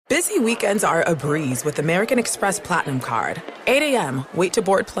Busy weekends are a breeze with American Express Platinum Card. 8 a.m., wait to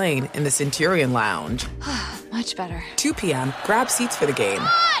board plane in the Centurion Lounge. Much better. 2 p.m., grab seats for the game. Come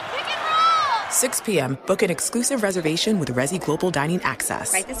on, pick and roll! 6 p.m., book an exclusive reservation with Resi Global Dining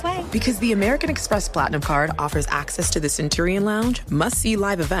Access. Right this way. Because the American Express Platinum Card offers access to the Centurion Lounge, must-see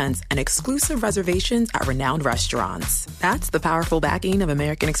live events, and exclusive reservations at renowned restaurants. That's the powerful backing of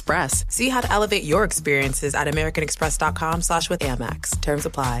American Express. See how to elevate your experiences at americanexpress.com/with-Amex. Terms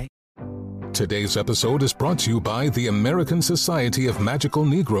apply. Today's episode is brought to you by the American Society of Magical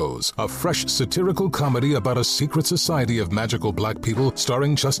Negroes, a fresh satirical comedy about a secret society of magical black people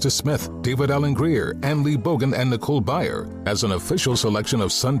starring Justice Smith, David Allen Greer, Ann Lee Bogan, and Nicole Byer. As an official selection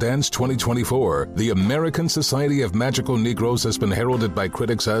of Sundance 2024, the American Society of Magical Negroes has been heralded by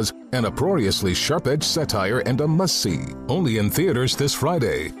critics as an uproariously sharp-edged satire and a must-see. Only in theaters this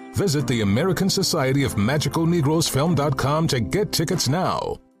Friday. Visit the American Society of Magical Negroes Film.com to get tickets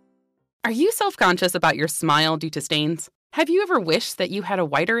now. Are you self-conscious about your smile due to stains? Have you ever wished that you had a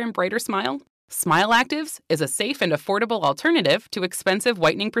whiter and brighter smile? Smile Actives is a safe and affordable alternative to expensive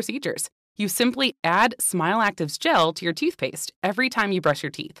whitening procedures. You simply add Smile Actives gel to your toothpaste every time you brush your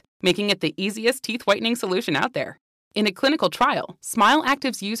teeth, making it the easiest teeth whitening solution out there. In a clinical trial, Smile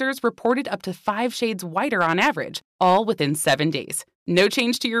Actives users reported up to 5 shades whiter on average, all within 7 days. No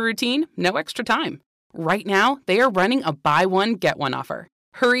change to your routine, no extra time. Right now, they are running a buy one, get one offer.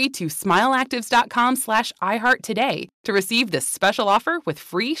 Hurry to smileactives.com/iHeart today to receive this special offer with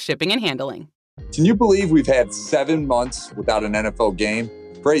free shipping and handling. Can you believe we've had 7 months without an NFL game?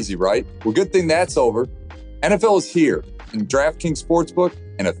 Crazy, right? Well, good thing that's over. NFL is here, and DraftKings Sportsbook,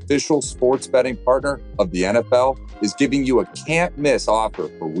 an official sports betting partner of the NFL, is giving you a can't-miss offer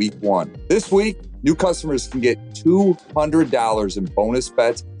for Week 1. This week, new customers can get $200 in bonus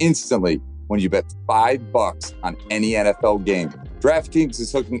bets instantly when you bet $5 on any NFL game. DraftKings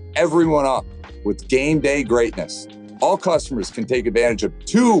is hooking everyone up with game day greatness. All customers can take advantage of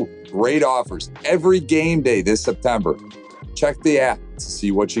 2 great offers every game day this September. Check the app to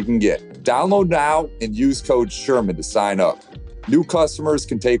see what you can get. Download now and use code Sherman to sign up. New customers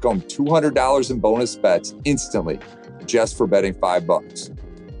can take home $200 in bonus bets instantly just for betting $5.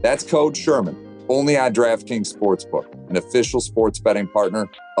 That's code Sherman, only on DraftKings Sportsbook, an official sports betting partner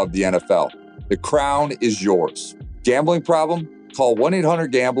of the NFL. The crown is yours. Gambling problem? Call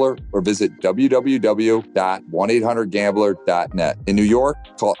 1-800-GAMBLER or visit www.1800gambler.net. In New York,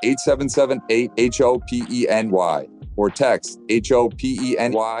 call 877-8-HOPENY or text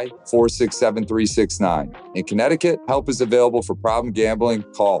HOPENY 467-369. In Connecticut, help is available for problem gambling.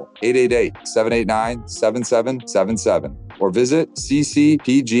 Call 888-789-7777 or visit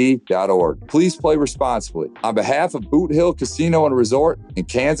ccpg.org. Please play responsibly. On behalf of Boot Hill Casino and Resort in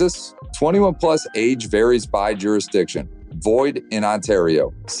Kansas, 21 plus age varies by jurisdiction. Void in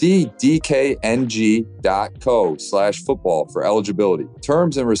Ontario. See dkng.co/football for eligibility,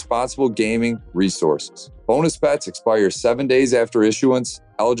 terms, and responsible gaming resources. Bonus bets expire 7 days after issuance.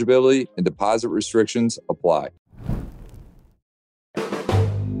 Eligibility and deposit restrictions apply.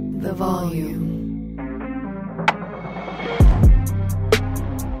 The volume.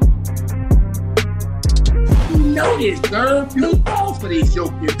 Know this, girl. You fall for these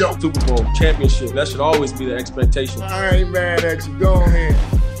jokers, don't. Super Bowl championship. That should always be the expectation. I ain't mad at you. Go ahead.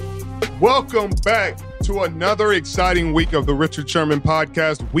 Welcome back to another exciting week of the Richard Sherman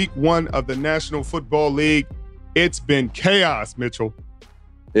podcast, week 1 of the National Football League. It's been chaos, Mitchell.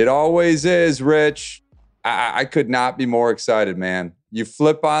 It always is, Rich. I could not be more excited, man. You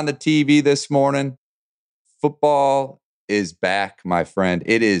flip on the TV this morning. Football is back, my friend.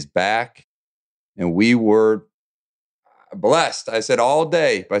 It is back. And we were blessed, I said all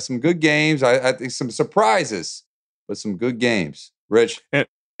day, by some good games. I think some surprises, but some good games. Rich?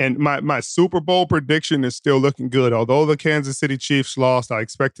 And my Super Bowl prediction is still looking good. Although the Kansas City Chiefs lost, I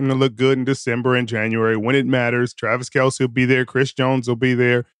expect them to look good in December and January when it matters. Travis Kelce will be there. Chris Jones will be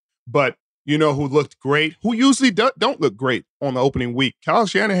there. But you know who looked great? Who usually don't look great on the opening week? Kyle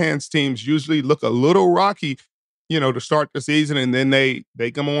Shanahan's teams usually look a little rocky, to start the season, and then they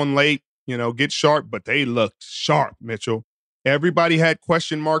come on late, get sharp, but they looked sharp, Mitchell. Everybody had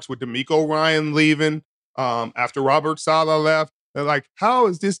question marks with DeMeco Ryan leaving after Robert Saleh left. They're like, how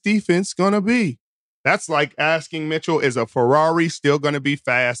is this defense going to be? That's like asking Mitchell, is a Ferrari still going to be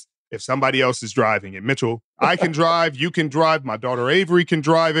fast if somebody else is driving it? Mitchell, I can drive, you can drive, my daughter Avery can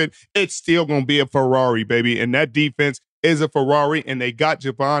drive it. It's still going to be a Ferrari, baby. And that defense is a Ferrari, and they got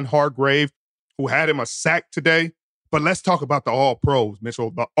Javon Hargrave, who had him a sack today. But let's talk about the all-pros,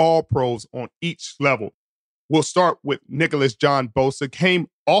 Mitchell, the all-pros on each level. We'll start with Nicholas John Bosa. Came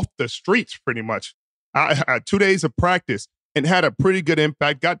off the streets pretty much. 2 days of practice. and had a pretty good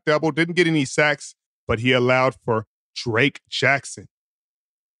impact, got doubled, didn't get any sacks, but he allowed for Drake Jackson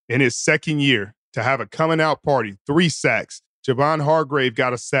in his second year to have a coming out party, 3 sacks. Javon Hargrave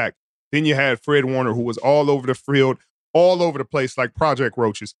got a sack. Then you had Fred Warner, who was all over the field, all over the place like Project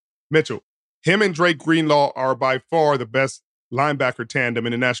Roaches. Mitchell, him and Drake Greenlaw are by far the best linebacker tandem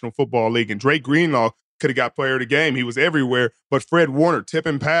in the National Football League. And Drake Greenlaw could have got player of the game. He was everywhere. But Fred Warner,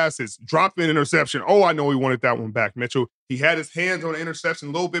 tipping passes, dropping interception. Oh, I know he wanted that one back, Mitchell. He had his hands on the interception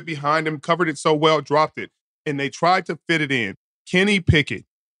a little bit behind him, covered it so well, dropped it. And they tried to fit it in. Kenny Pickett.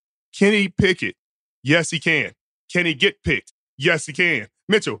 Yes, he can. Can he get picked? Yes, he can.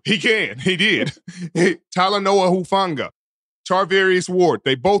 Mitchell, he can. He did. Talanoa Hufanga. Charvarius Ward.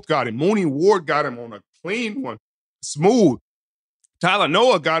 They both got him. Mooney Ward got him on a clean one. Smooth.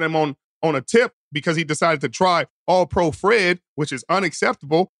 Talanoa got him on a tip because he decided to try All-Pro Fred, which is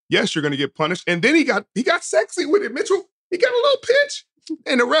unacceptable. Yes, you're going to get punished. And then he got sexy with it, Mitchell. He got a little pitch.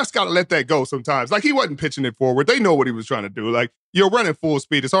 And the refs got to let that go sometimes. Like, he wasn't pitching it forward. They know what he was trying to do. Like, you're running full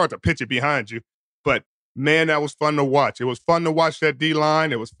speed. It's hard to pitch it behind you. But, man, that was fun to watch. It was fun to watch that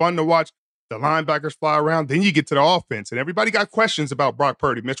D-line. It was fun to watch the linebackers fly around. Then you get to the offense, and everybody got questions about Brock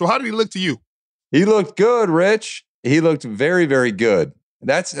Purdy. Mitchell, how did he look to you? He looked good, Rich. He looked very, very good.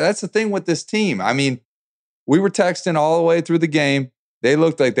 That's the thing with this team. I mean, we were texting all the way through the game. They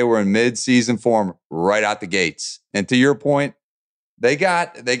looked like they were in mid-season form right out the gates. And to your point, they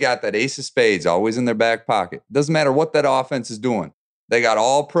got that ace of spades always in their back pocket. Doesn't matter what that offense is doing. They got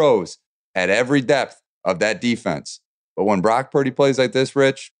all pros at every depth of that defense. But when Brock Purdy plays like this,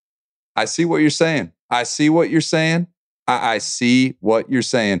 Rich, I see what you're saying. I see what you're saying. I see what you're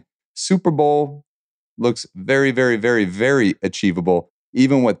saying. Super Bowl looks very, very, very, very achievable,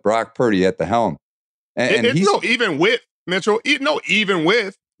 even with Brock Purdy at the helm. And it's no even with, Mitchell. Even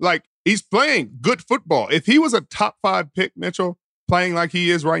with, like, he's playing good football. If he was a top 5 pick, Mitchell, playing like he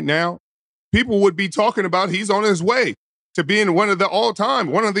is right now, people would be talking about he's on his way to being one of the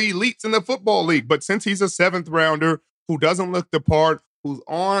all-time, one of the elites in the football league. But since he's a 7th rounder who doesn't look the part, whose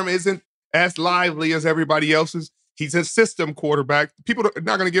arm isn't as lively as everybody else's, he's a system quarterback. People are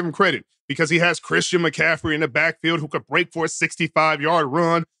not going to give him credit because he has Christian McCaffrey in the backfield who could break for a 65-yard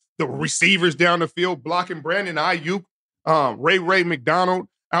run. The receivers down the field blocking Brandon Ayuk, Ray McDonald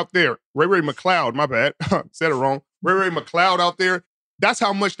out there. Ray McLeod, my bad. Said it wrong. Ray McLeod out there. That's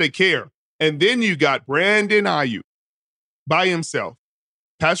how much they care. And then you got Brandon Ayuk by himself.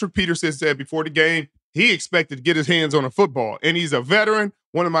 Patrick Peterson said before the game, he expected to get his hands on a football. And he's a veteran.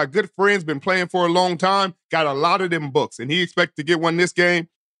 One of my good friends, been playing for a long time, got a lot of them books. And he expected to get one this game.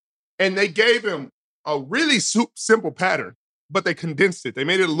 And they gave him a really simple pattern, but they condensed it. They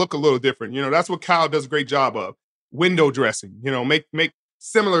made it look a little different. You know, that's what Kyle does a great job of. Window dressing, you know, make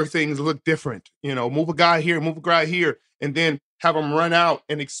similar things look different. You know, move a guy here, move a guy here, and then have them run out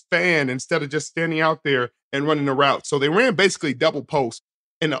and expand instead of just standing out there and running the route. So they ran basically double post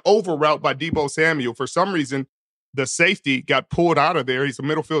and the over route by Deebo Samuel. For some reason, the safety got pulled out of there. He's a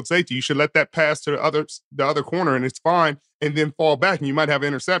middle field safety. You should let that pass to the other corner and it's fine, and then fall back and you might have an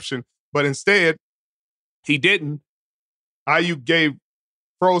interception. But instead, he didn't. Ayuk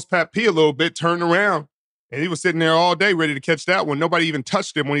froze Pat P a little bit, turned around, and he was sitting there all day ready to catch that one. Nobody even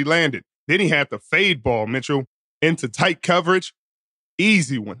touched him when he landed. Then he had the fade ball, Mitchell, into tight coverage.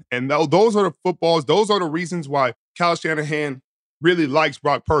 Easy one. And those are the footballs. Those are the reasons why Kyle Shanahan really likes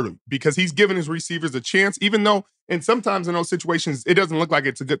Brock Purdy, because he's giving his receivers a chance, even though, and sometimes in those situations, it doesn't look like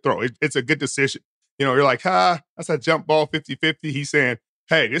it's a good throw. It's a good decision. You know, you're like, that's a jump ball 50-50. He's saying,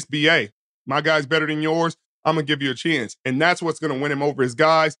 hey, this BA, my guy's better than yours. I'm going to give you a chance. And that's what's going to win him over his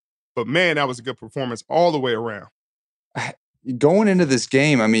guys. But, man, that was a good performance all the way around. Going into this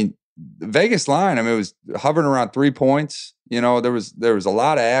game, I mean, the Vegas line, I mean, it was hovering around 3 points. You know, there was a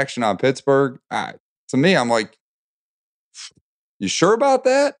lot of action on Pittsburgh. To me, I'm like, you sure about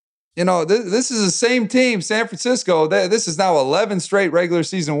that? You know, this is the same team, San Francisco. This is now 11 straight regular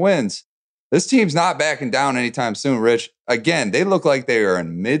season wins. This team's not backing down anytime soon, Rich. Again, they look like they are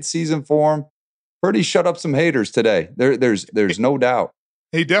in mid-season form. Purdy shut up some haters today. There's no doubt.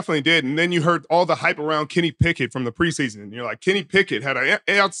 He definitely did. And then you heard all the hype around Kenny Pickett from the preseason. And you're like, Kenny Pickett had an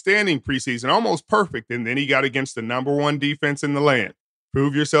outstanding preseason, almost perfect. And then he got against the number 1 defense in the land.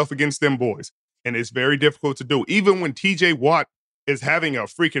 Prove yourself against them boys. And it's very difficult to do. Even when TJ Watt is having a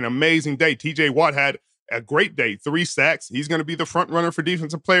freaking amazing day. TJ Watt had a great day, 3 sacks. He's going to be the front runner for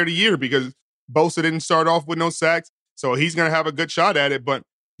Defensive Player of the Year because Bosa didn't start off with no sacks. So he's going to have a good shot at it. But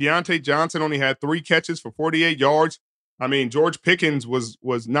Deontay Johnson only had 3 catches for 48 yards. I mean, George Pickens was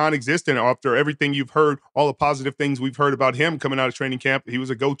non-existent after everything you've heard, all the positive things we've heard about him coming out of training camp. He was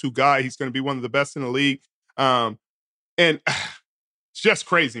a go-to guy. He's going to be one of the best in the league. And it's just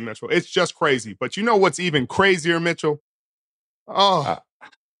crazy, Mitchell. It's just crazy. But you know what's even crazier, Mitchell? Oh.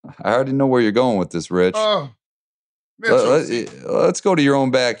 I already know where you're going with this, Rich. Oh. Mitchell. Let's go to your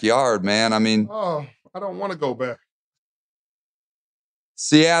own backyard, man. I mean. Oh, I don't want to go back.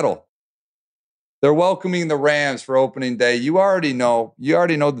 Seattle. They're welcoming the Rams for opening day. You already know the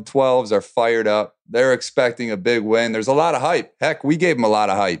 12s are fired up. They're expecting a big win. There's a lot of hype. Heck, we gave them a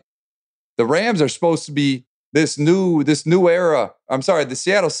lot of hype. The Rams are supposed to be this new era. I'm sorry, the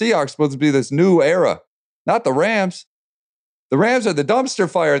Seattle Seahawks are supposed to be this new era. Not the Rams. The Rams are the dumpster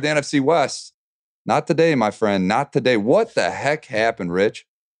fire of the NFC West. Not today, my friend. Not today. What the heck happened, Rich?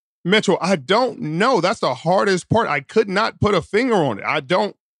 Mitchell, I don't know. That's the hardest part. I could not put a finger on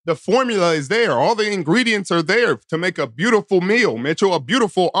it. The formula is there. All the ingredients are there to make a beautiful meal, Mitchell, a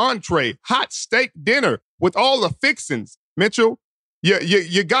beautiful entree, hot steak dinner with all the fixings, Mitchell.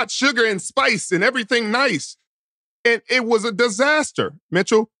 You got sugar and spice and everything nice. And it was a disaster,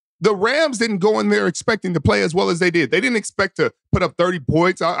 Mitchell. The Rams didn't go in there expecting to play as well as they did. They didn't expect to put up 30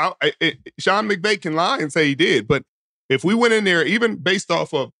 points. Sean McVay can lie and say he did. But if we went in there, even based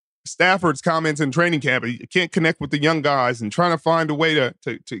off of Stafford's comments in training camp, you can't connect with the young guys and trying to find a way to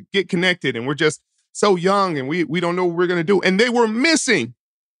get connected. And we're just so young and we don't know what we're going to do. And they were missing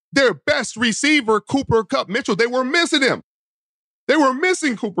their best receiver, Cooper Kupp. Mitchell, they were missing him. They were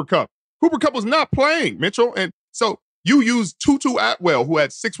missing Cooper Kupp. Cooper Kupp was not playing, Mitchell. And so you used Tutu Atwell, who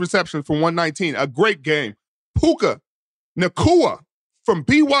had 6 receptions for 119, a great game. Puka Nacua from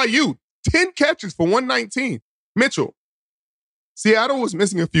BYU, 10 catches for 119. Mitchell, Seattle was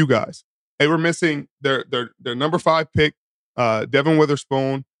missing a few guys. They were missing their number 5 pick, Devin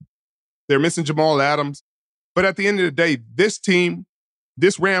Witherspoon. They're missing Jamal Adams. But at the end of the day,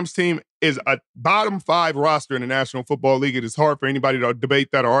 this Rams team is a bottom 5 roster in the National Football League. It is hard for anybody to debate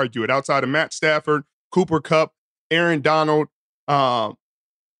that or argue it. Outside of Matt Stafford, Cooper Kupp, Aaron Donald, I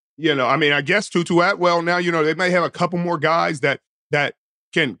guess Tutu Atwell now, they may have a couple more guys that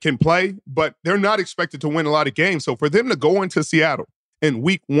can play, but they're not expected to win a lot of games. So for them to go into Seattle in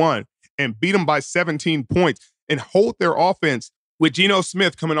week 1 and beat them by 17 points and hold their offense with Geno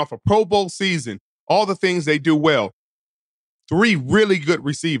Smith coming off a Pro Bowl season, all the things they do well, 3 really good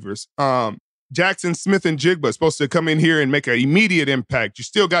receivers. Jackson Smith and Jigba supposed to come in here and make an immediate impact. You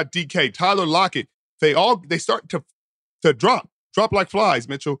still got DK, Tyler Lockett. They start to drop like flies,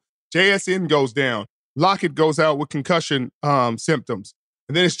 Mitchell. JSN goes down. Lockett goes out with concussion symptoms.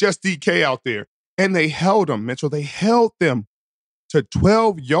 And then it's just DK out there. And they held them, Mitchell. They held them to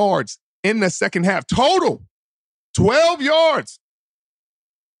 12 yards in the second half. Total. 12 yards.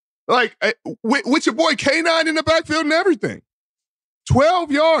 Like, with your boy K9 in the backfield and everything.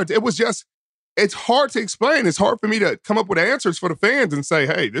 12 yards. It was just, it's hard to explain. It's hard for me to come up with answers for the fans and say,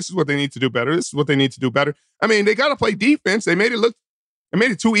 hey, this is what they need to do better. This is what they need to do better. I mean, they got to play defense. They made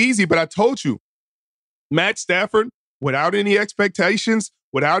it too easy, but I told you, Matt Stafford, without any expectations,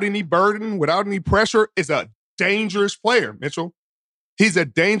 without any burden, without any pressure, is a dangerous player, Mitchell. He's a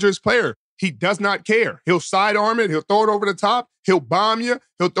dangerous player. He does not care. He'll sidearm it. He'll throw it over the top. He'll bomb you.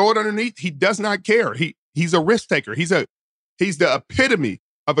 He'll throw it underneath. He does not care. He's a risk taker. He's the epitome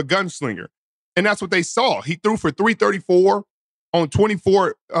of a gunslinger. And that's what they saw. He threw for 334 on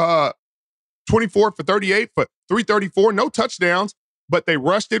 24 for 38 for 334, no touchdowns, but they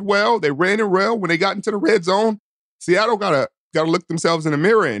rushed it well. They ran it well. When they got into the red zone, Seattle got to look themselves in the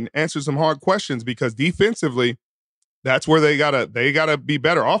mirror and answer some hard questions, because defensively, that's where they gotta be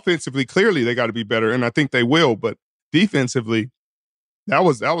better. Offensively, clearly they got to be better, and I think they will. But defensively, that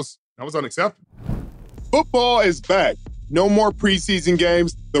was unacceptable. Football is back. No more preseason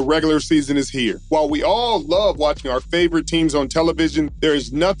games. The regular season is here. While we all love watching our favorite teams on television, there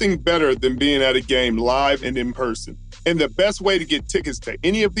is nothing better than being at a game live and in person. And the best way to get tickets to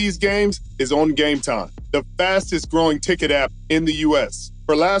any of these games is on Game Time, the fastest growing ticket app in the U.S.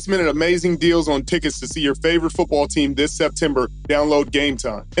 For last-minute amazing deals on tickets to see your favorite football team this September, download Game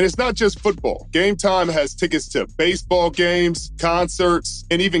Time. And it's not just football. Game Time has tickets to baseball games, concerts,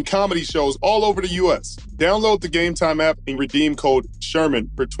 and even comedy shows all over the U.S. Download the Game Time app and redeem code SHERMAN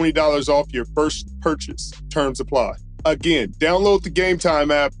for $20 off your first purchase. Terms apply. Again, download the Game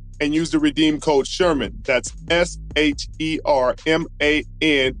Time app and use the redeem code SHERMAN. That's SHERMAN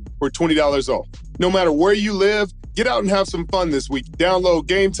for $20 off. No matter where you live, get out and have some fun this week. Download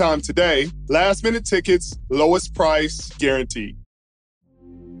Game Time today. Last-minute tickets, lowest price, guaranteed.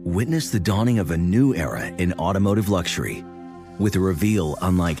 Witness the dawning of a new era in automotive luxury with a reveal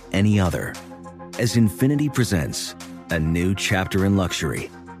unlike any other as Infiniti presents a new chapter in luxury,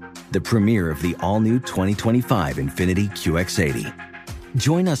 the premiere of the all-new 2025 Infiniti QX80.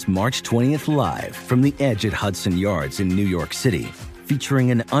 Join us March 20th live from the Edge at Hudson Yards in New York City,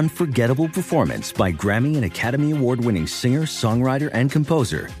 featuring an unforgettable performance by Grammy and Academy Award-winning singer, songwriter, and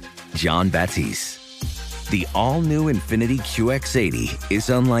composer, John Batiste. The all-new Infiniti QX80 is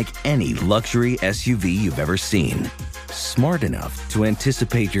unlike any luxury SUV you've ever seen. Smart enough to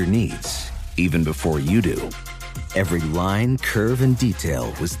anticipate your needs, even before you do. Every line, curve, and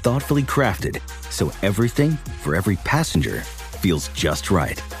detail was thoughtfully crafted, so everything for every passenger feels just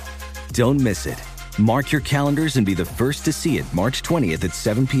right. Don't miss it. Mark your calendars and be the first to see it March 20th at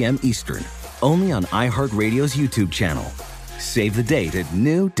 7 p.m. Eastern, only on iHeartRadio's YouTube channel. Save the date at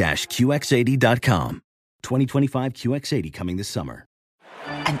new-QX80.com. 2025 QX80 coming this summer.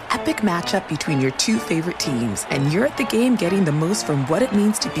 An epic matchup between your two favorite teams, and you're at the game getting the most from what it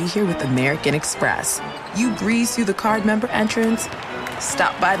means to be here with American Express. You breeze through the card member entrance,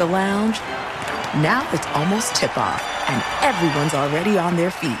 stop by the lounge. Now it's almost tip-off, and everyone's already on their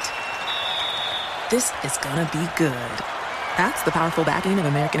feet. This is gonna be good. That's the powerful backing of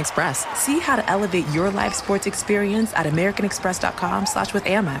American Express. See how to elevate your live sports experience at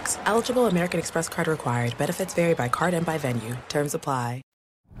americanexpress.com/withAmex. Eligible American Express card required. Benefits vary by card and by venue. Terms apply.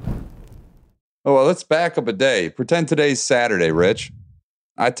 Oh, well, let's back up a day. Pretend today's Saturday, Rich.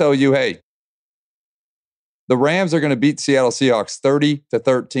 I tell you, hey, the Rams are going to beat Seattle Seahawks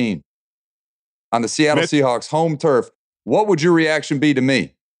 30-13 on the Seattle Seahawks home turf. What would your reaction be to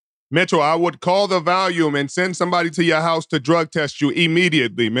me? Mitchell, I would call the volume and send somebody to your house to drug test you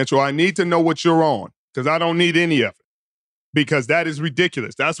immediately. Mitchell, I need to know what you're on because I don't need any of it because that is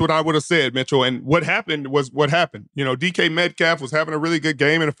ridiculous. That's what I would have said, Mitchell. And what happened was what happened. You know, DK Metcalf was having a really good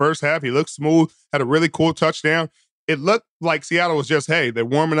game in the first half. He looked smooth, had a really cool touchdown. It looked like Seattle was just, hey, they're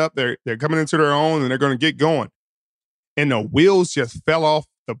warming up. They're coming into their own and they're going to get going. And the wheels just fell off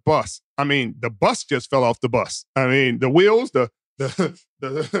the bus. I mean, the bus just fell off the bus. I mean, the wheels, the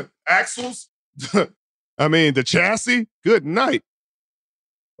axles, I mean, the chassis, good night.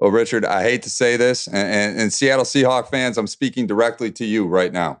 Well, Richard, I hate to say this, and Seattle Seahawks fans, I'm speaking directly to you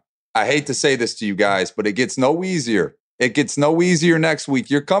right now. I hate to say this to you guys, but it gets no easier. It gets no easier next week.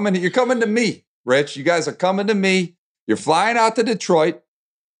 You're coming to me, Rich. You guys are coming to me. You're flying out to Detroit.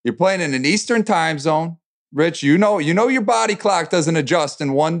 You're playing in an Eastern time zone. Rich, you know your body clock doesn't adjust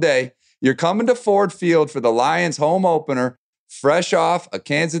in one day. You're coming to Ford Field for the Lions home opener, fresh off a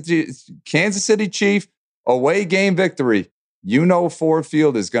Kansas City Chief away game victory. You know Ford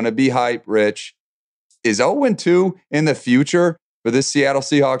Field is going to be hype, Rich. Is 0-2 in the future for this Seattle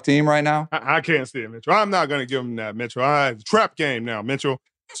Seahawks team right now? I can't see it, Mitchell. I'm not going to give them that, Mitchell. It's a trap game now, Mitchell.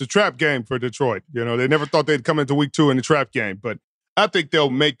 It's a trap game for Detroit. You know, they never thought they'd come into week 2 in the trap game, but I think they'll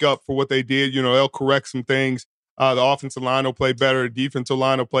make up for what they did. You know, they'll correct some things. The offensive line will play better. The defensive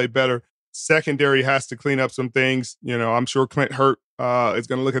line will play better. Secondary has to clean up some things. You know, I'm sure Clint Hurt is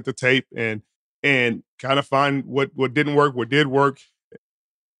going to look at the tape and kind of find what didn't work, what did work,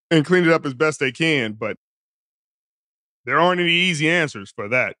 and clean it up as best they can. But there aren't any easy answers for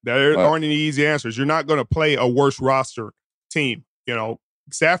that. There aren't any easy answers. You're not going to play a worse roster team. You know,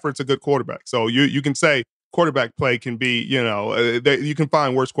 Stafford's a good quarterback. So you can say quarterback play can be, you know, you can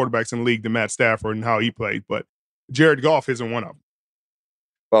find worse quarterbacks in the league than Matt Stafford and how he played. But Jared Goff isn't one of them.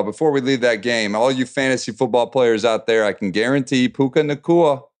 Well, before we leave that game, all you fantasy football players out there, I can guarantee Puka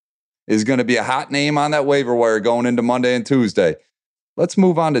Nacua is going to be a hot name on that waiver wire going into Monday and Tuesday. Let's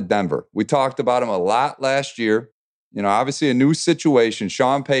move on to Denver. We talked about him a lot last year. You know, obviously a new situation.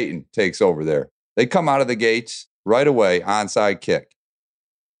 Sean Payton takes over there. They come out of the gates right away, onside kick.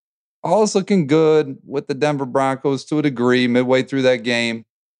 All is looking good with the Denver Broncos to a degree midway through that game.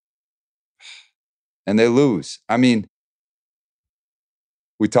 And they lose. I mean,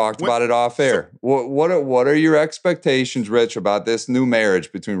 we talked about it off air. What are your expectations, Rich, about this new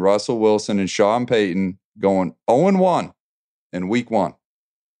marriage between Russell Wilson and Sean Payton going 0-1 in week 1?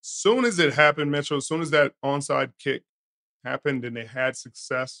 Soon as it happened, Mitchell, as soon as that onside kick happened and they had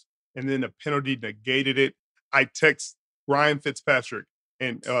success and then the penalty negated it, I text Ryan Fitzpatrick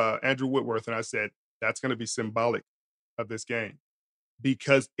and Andrew Whitworth and I said, that's going to be symbolic of this game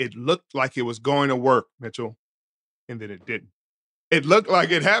because it looked like it was going to work, Mitchell, and then it didn't. It looked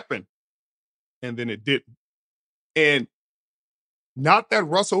like it happened, and then it didn't. And not that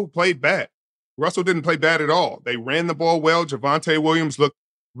Russell played bad. Russell didn't play bad at all. They ran the ball well. Javonte Williams looked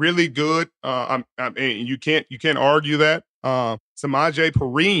really good. I mean, you can't argue that. Samaje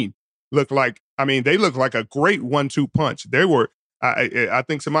Perine looked like, they looked like a great 1-2 punch. They were, I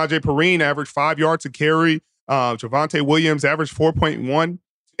think Samaje Perine averaged 5 yards a carry. Javonte Williams averaged 4.1.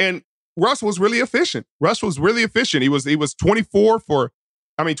 And Russ was really efficient. He was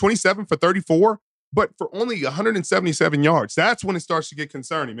 27 for 34. but for only 177 yards. That's when it starts to get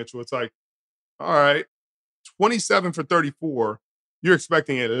concerning, Mitchell. It's like, all right, 27 for 34. You're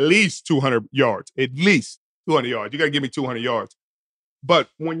expecting at least 200 yards, at least 200 yards. You got to give me 200 yards. But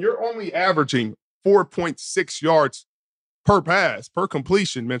when you're only averaging 4.6 yards per pass, per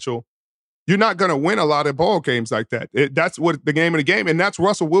completion, Mitchell, you're not going to win a lot of ball games like that. That's what the game of the game, and that's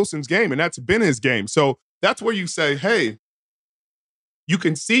Russell Wilson's game, and that's been his game. So that's where you say, hey, you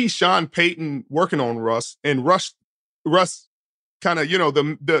can see Sean Payton working on Russ, and Russ kind of,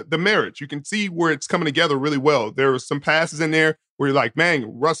 the marriage. You can see where it's coming together really well. There were some passes in there where you're like, man,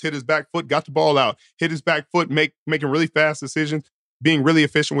 Russ hit his back foot, got the ball out, hit his back foot, making really fast decisions, being really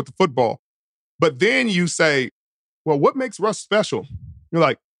efficient with the football. But then you say, well, what makes Russ special? You're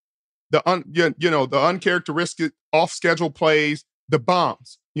like, the uncharacteristic off-schedule plays, the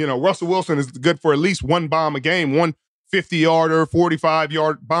bombs. Russell Wilson is good for at least one bomb a game, one 50-yarder,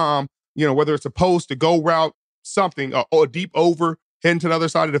 45-yard bomb, whether it's a post, a go route, something, or a deep over, heading to the other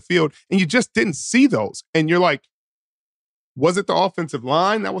side of the field. And you just didn't see those. And you're like, was it the offensive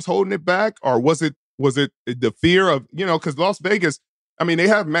line that was holding it back? Or was it the fear of, because Las Vegas, they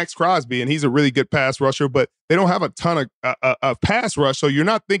have Max Crosby, and he's a really good pass rusher, but they don't have a ton of pass rush, so you're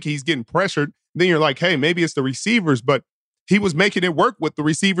not thinking he's getting pressured. Then you're like, hey, maybe it's the receivers, but he was making it work with the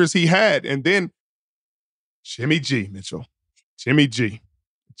receivers he had. And then Jimmy G, Mitchell. Jimmy G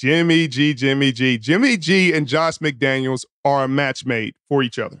and Josh McDaniels are a match made for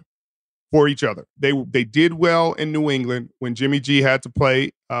each other. They did well in New England when Jimmy G had to play,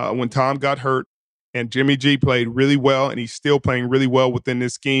 when Tom got hurt. And Jimmy G played really well, and he's still playing really well within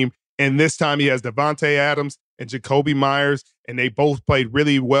this scheme. And this time he has Devontae Adams and Jacoby Myers, and they both played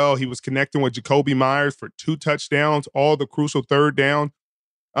really well. He was connecting with Jacoby Myers for 2 touchdowns, all the crucial third down.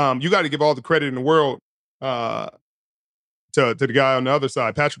 You got to give all the credit in the world to the guy on the other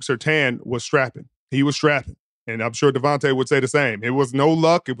side. Patrick Surtain was strapping. He was strapping. And I'm sure Devontae would say the same. It was no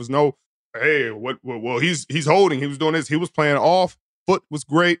luck. It was no, hey, well, he's holding. He was doing this. He was playing off.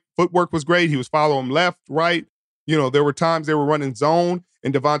 Footwork was great. He was following left, right. There were times they were running zone,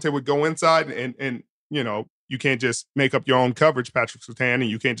 and Devontae would go inside, and you can't just make up your own coverage, Patrick Surtain, and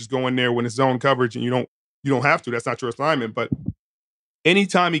you can't just go in there when it's zone coverage, and you don't have to. That's not your assignment. But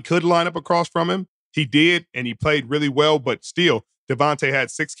anytime he could line up across from him, he did, and he played really well. But still, Devontae had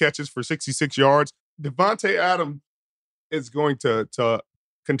 6 catches for 66 yards. Devontae Adams is going to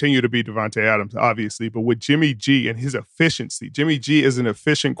continue to be Devontae Adams, obviously, but with Jimmy G and his efficiency, Jimmy G is an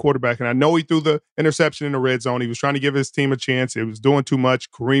efficient quarterback, and I know he threw the interception in the red zone. He was trying to give his team a chance. It was doing too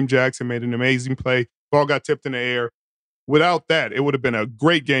much. Kareem Jackson made an amazing play. Ball got tipped in the air. Without that, it would have been a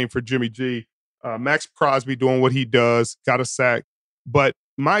great game for Jimmy G. Max Crosby doing what he does, got a sack. But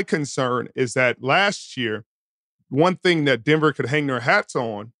my concern is that last year, one thing that Denver could hang their hats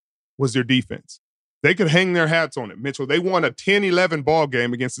on was their defense. They could hang their hats on it, Mitchell. They won a 10-11 ball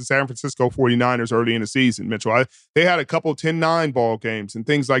game against the San Francisco 49ers early in the season, Mitchell. They had a couple 10-9 ball games and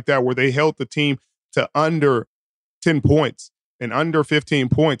things like that where they held the team to under 10 points and under 15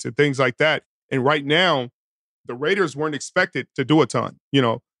 points and things like that. And right now, the Raiders weren't expected to do a ton.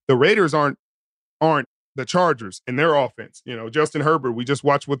 The Raiders aren't the Chargers in their offense. Justin Herbert, we just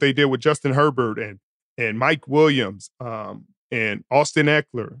watched what they did with Justin Herbert and Mike Williams and Austin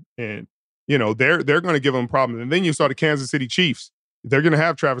Eckler, and they're going to give them problems. And then you saw the Kansas City Chiefs. They're going to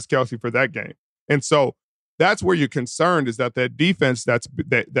have Travis Kelce for that game. And so that's where you're concerned, is that defense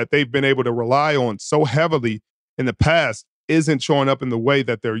that they've been able to rely on so heavily in the past isn't showing up in the way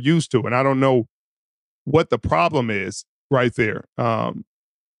that they're used to. And I don't know what the problem is right there.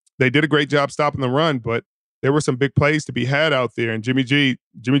 They did a great job stopping the run, but there were some big plays to be had out there, and Jimmy G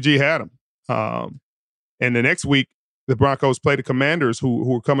had them. And the next week, the Broncos play the Commanders, who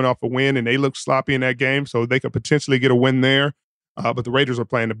were coming off a win, and they looked sloppy in that game, so they could potentially get a win there. But the Raiders are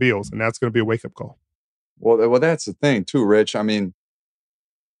playing the Bills, and that's going to be a wake-up call. Well, that's the thing, too, Rich. The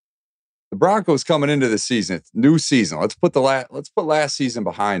Broncos coming into the season, it's new season. Let's put last season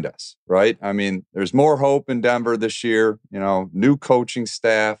behind us, right? There's more hope in Denver this year. New coaching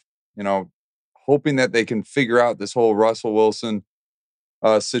staff. Hoping that they can figure out this whole Russell Wilson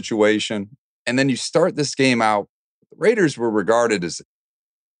situation. And then you start this game out. The Raiders were regarded as,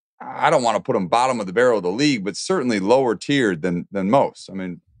 I don't want to put them bottom of the barrel of the league, but certainly lower tiered than most.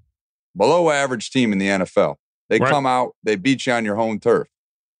 Below average team in the NFL. They come out, they beat you on your home turf.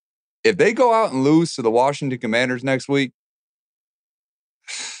 If they go out and lose to the Washington Commanders next week,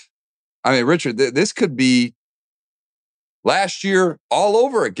 Richard, this could be last year all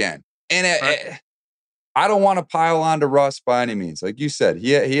over again. And I don't want to pile on to Russ by any means. Like you said,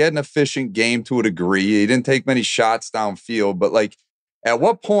 he had an efficient game to a degree. He didn't take many shots downfield. But, at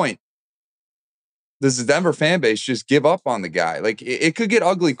what point does the Denver fan base just give up on the guy? Like it could get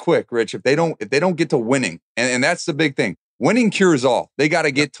ugly quick, Rich, if they don't get to winning. And that's the big thing. Winning cures all. They got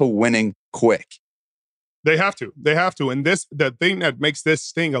to get to winning quick. They have to. And the thing that makes this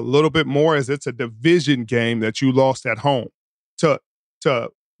sting a little bit more is it's a division game that you lost at home to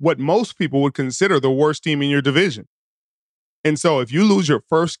what most people would consider the worst team in your division. And so if you lose your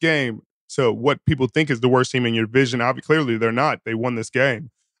first game to what people think is the worst team in your division, clearly they're not. They won this game.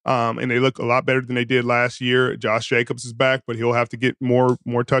 And they look a lot better than they did last year. Josh Jacobs is back, but he'll have to get more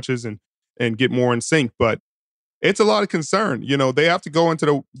touches and get more in sync. But it's a lot of concern. They have to go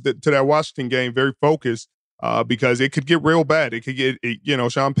into to that Washington game very focused because it could get real bad. It could get,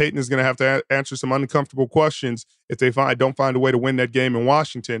 Sean Payton is going to have to answer some uncomfortable questions if they don't find a way to win that game in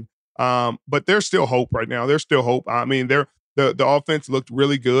Washington. But there's still hope right now. There's still hope. I mean, the offense looked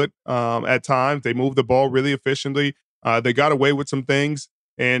really good at times. They moved the ball really efficiently. They got away with some things.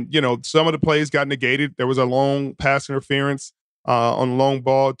 And, some of the plays got negated. There was a long pass interference on a long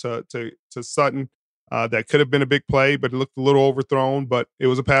ball to Sutton that could have been a big play, but it looked a little overthrown. But it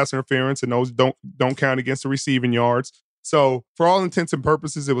was a pass interference, and those don't count against the receiving yards. So for all intents and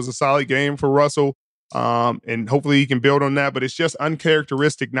purposes, it was a solid game for Russell, and hopefully he can build on that. But it's just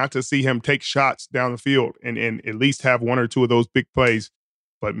uncharacteristic not to see him take shots down the field and at least have one or two of those big plays.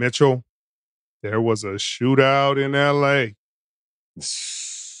 But Mitchell, there was a shootout in L.A.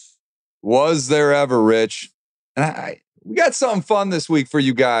 Was there ever, Rich? And we got something fun this week for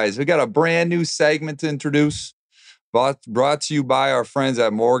you guys. We got a brand new segment to introduce, brought to you by our friends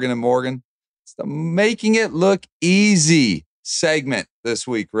at Morgan & Morgan. It's the Making It Look Easy segment this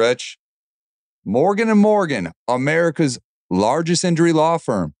week, Rich. Morgan & Morgan, America's largest injury law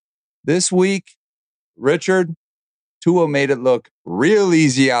firm. This week, Richard, Tua made it look real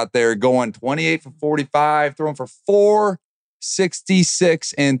easy out there, going 28 for 45, throwing for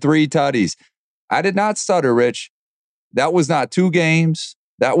 466 and 3 tutties. I did not stutter, Rich. That was not 2 games.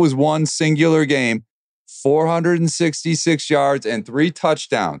 That was one singular game. 466 yards and 3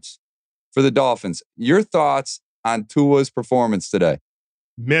 touchdowns for the Dolphins. Your thoughts on Tua's performance today?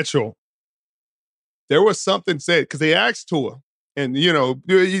 Mitchell, there was something said because they asked Tua, and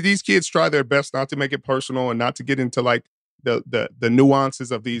these kids try their best not to make it personal and not to get into like the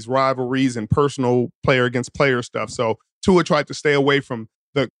nuances of these rivalries and personal player against player stuff. So Tua tried to stay away from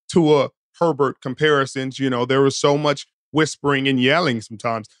the Tua Herbert comparisons. There was so much whispering and yelling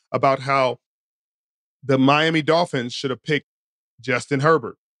sometimes about how the Miami Dolphins should have picked Justin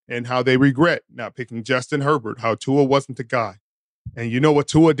Herbert and how they regret not picking Justin Herbert, how Tua wasn't the guy. And you know what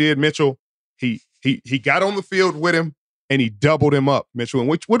Tua did, Mitchell? He got on the field with him and he doubled him up, Mitchell. And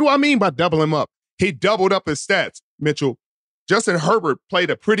what do I mean by double him up? He doubled up his stats, Mitchell. Justin Herbert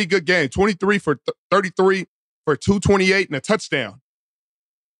played a pretty good game, 23 for 33 for 228 and a touchdown.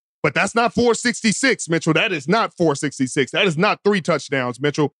 But that's not 466, Mitchell. That is not 466. That is not 3 touchdowns,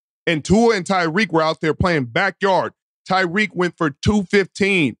 Mitchell. And Tua and Tyreek were out there playing backyard. Tyreek went for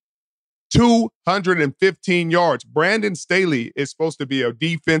 215 yards. Brandon Staley is supposed to be a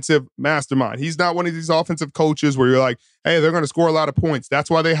defensive mastermind. He's not one of these offensive coaches where you're like, hey, they're going to score a lot of points.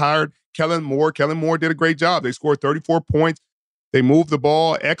 That's why they hired Kellen Moore. Kellen Moore did a great job. They scored 34 points. They moved the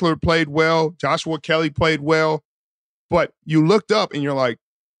ball. Eckler played well. Joshua Kelly played well. But you looked up and you're like,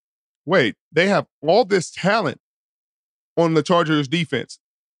 wait, they have all this talent on the Chargers defense.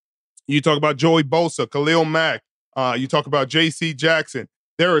 You talk about Joey Bosa, Khalil Mack. You talk about J.C. Jackson.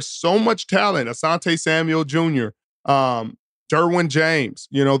 There is so much talent. Asante Samuel Jr., Derwin James,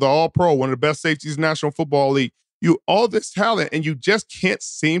 the All-Pro, one of the best safeties in the National Football League. All this talent, and you just can't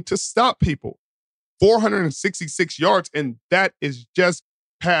seem to stop people. 466 yards, and that is just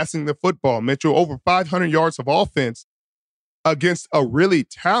passing the football, Mitchell. Over 500 yards of offense against a really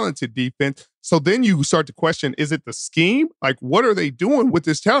talented defense. So then you start to question, is it the scheme? Like, what are they doing with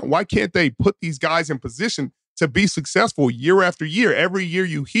this talent? Why can't they put these guys in position to be successful year after year? Every year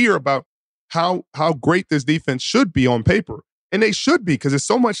you hear about how great this defense should be on paper. And they should be because there's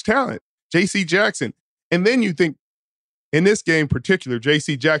so much talent. J.C. Jackson. And then you think, in this game in particular,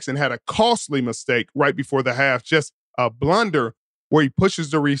 J.C. Jackson had a costly mistake right before the half, just a blunder where he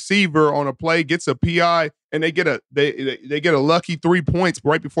pushes the receiver on a play, gets a PI, and they get a lucky 3 points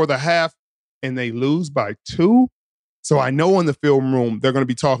right before the half, and they lose by 2. So I know in the film room they're going to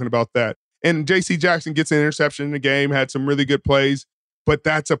be talking about that. And J.C. Jackson gets an interception in the game, had some really good plays, but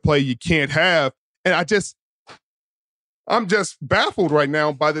that's a play you can't have. And I'm just baffled right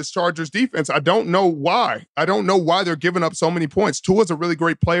now by this Chargers defense. I don't know why. I don't know why they're giving up so many points. Tua's a really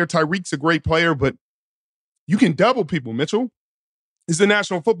great player. Tyreek's a great player, but you can double people, Mitchell. It's the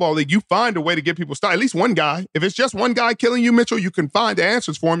National Football League. You find a way to get people stopped. At least one guy. If it's just one guy killing you, Mitchell, you can find the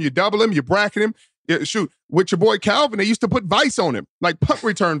answers for him. You double him, you bracket him. Yeah, shoot, with your boy Calvin, they used to put vice on him, like punt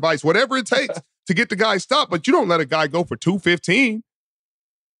return vice, whatever it takes to get the guy stopped. But you don't let a guy go for 215.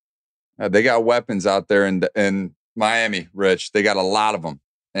 They got weapons out there in Miami, Rich. They got a lot of them.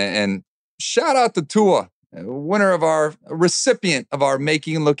 And shout out to Tua, recipient of our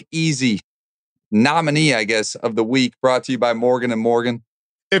Making It Look Easy nominee, I guess, of the week, brought to you by Morgan & Morgan.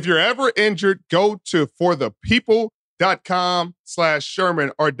 If you're ever injured, go to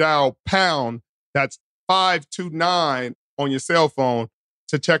forthepeople.com/Sherman or dial pound, that's 529 on your cell phone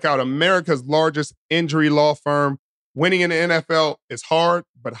to check out America's largest injury law firm. Winning in the NFL is hard,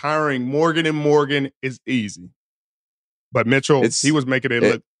 but hiring Morgan & Morgan is easy. But Mitchell, he was making it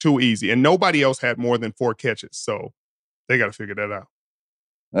look too easy, and nobody else had more than 4 catches, so they got to figure that out.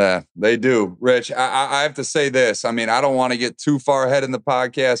 They do. Rich, I have to say this. I mean, I don't want to get too far ahead in the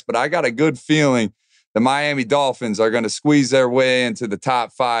podcast, but I got a good feeling the Miami Dolphins are going to squeeze their way into the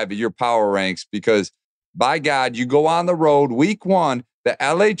top 5 of your power ranks because, by God, you go on the road week 1. The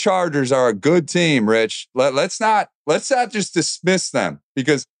LA Chargers are a good team, Rich. Let's not just dismiss them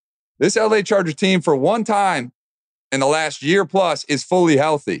because this LA Charger team for one time in the last year plus is fully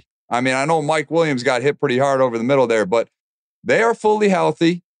healthy. I mean, I know Mike Williams got hit pretty hard over the middle there, but they are fully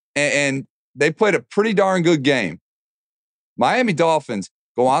healthy and they played a pretty darn good game. Miami Dolphins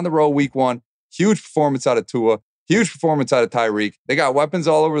go on the road week 1. Huge performance out of Tua. Huge performance out of Tyreek. They got weapons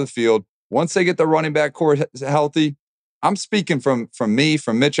all over the field. Once they get the running back core healthy, I'm speaking from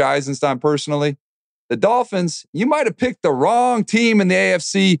Mitch Eisenstein personally. The Dolphins, you might have picked the wrong team in the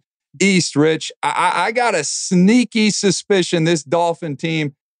AFC East, Rich. I got a sneaky suspicion this Dolphin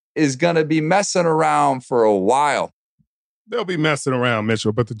team is going to be messing around for a while. They'll be messing around,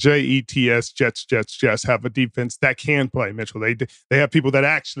 Mitchell, but the Jets have a defense that can play, Mitchell. They have people that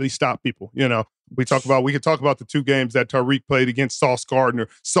actually stop people. You know, we could talk about the 2 games that Tyreek played against Sauce Gardner,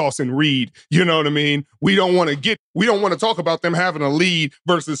 Sauce and Reed. You know what I mean? We don't want to talk about them having a lead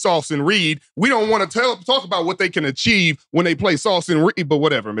versus Sauce and Reed. We don't want to talk about what they can achieve when they play Sauce and Reed, but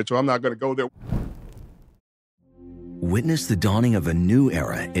whatever, Mitchell. I'm not going to go there. Witness the dawning of a new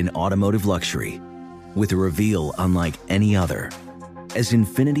era in automotive luxury with a reveal unlike any other as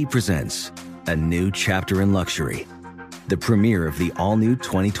Infiniti presents a new chapter in luxury, the premiere of the all-new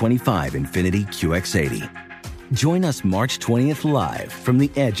 2025 Infiniti QX80. Join us March 20th live from the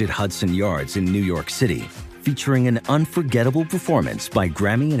Edge at Hudson Yards in New York City, featuring an unforgettable performance by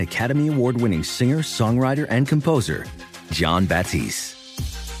Grammy and Academy Award-winning singer, songwriter, and composer, Jon Batiste.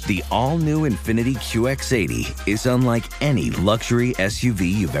 The all-new Infiniti QX80 is unlike any luxury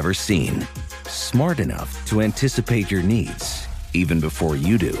SUV you've ever seen. Smart enough to anticipate your needs, even before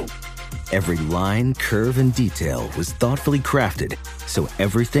you do. Every line, curve, and detail was thoughtfully crafted, so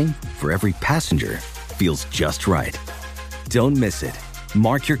everything for every passenger feels just right. Don't miss it.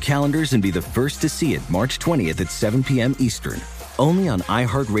 Mark your calendars and be the first to see it March 20th at 7 p.m. Eastern, only on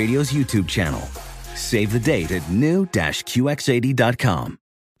iHeartRadio's YouTube channel. Save the date at new-QX80.com.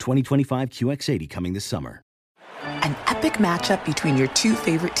 2025 QX80 coming this summer. An epic matchup between your 2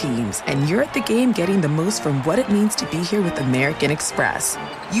 favorite teams, and you're at the game getting the most from what it means to be here with American Express.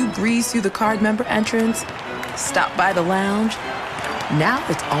 You breeze through the card member entrance, stop by the lounge. Now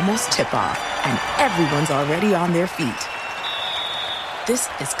it's almost tip-off, and everyone's already on their feet. This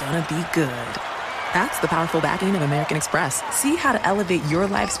is gonna be good. That's the powerful backing of American Express. See how to elevate your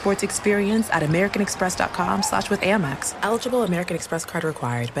live sports experience at americanexpress.com/with-Amex. Eligible American Express card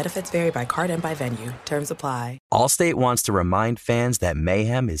required. Benefits vary by card and by venue. Terms apply. Allstate wants to remind fans that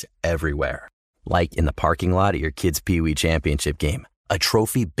mayhem is everywhere. Like in the parking lot at your kid's Pee Wee Championship game. A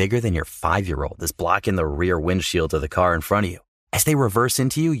trophy bigger than your 5-year-old is blocking the rear windshield of the car in front of you. As they reverse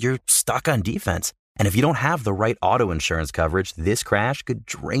into you, you're stuck on defense. And if you don't have the right auto insurance coverage, this crash could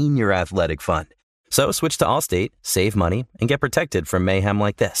drain your athletic fund. So switch to Allstate, save money, and get protected from mayhem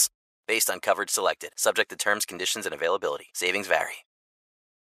like this. Based on coverage selected, subject to terms, conditions, and availability. Savings vary.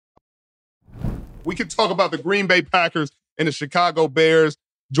 We could talk about the Green Bay Packers and the Chicago Bears.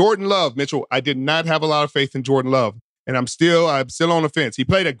 Jordan Love, Mitchell, I did not have a lot of faith in Jordan Love, and I'm still on the fence. He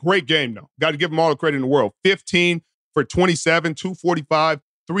played a great game, though. Got to give him all the credit in the world. 15 for 27, 245,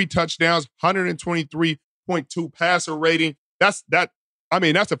 3 touchdowns, 123.2 passer rating. That's a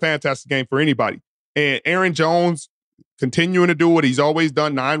fantastic game for anybody. And Aaron Jones continuing to do what he's always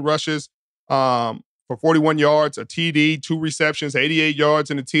done, 9 rushes for 41 yards, a TD, 2 receptions, 88 yards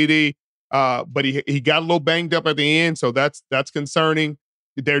in a TD. But he got a little banged up at the end, so that's concerning.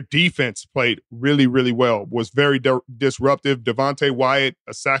 Their defense played really, really well, was very disruptive. Devontae Wyatt,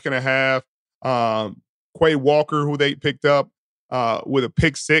 a sack and a half. Quay Walker, who they picked up with a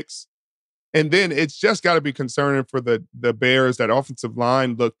pick 6. And then it's just got to be concerning for the Bears. That offensive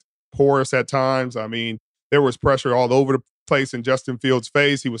line looked porous at times. I mean, there was pressure all over the place in Justin Fields'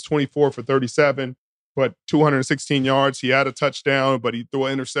 face. He was 24 for 37, but 216 yards. He had a touchdown, but he threw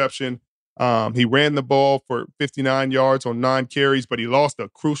an interception. He ran the ball for 59 yards on 9 carries, but he lost a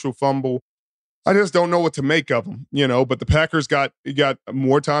crucial fumble. I just don't know what to make of him, but the Packers got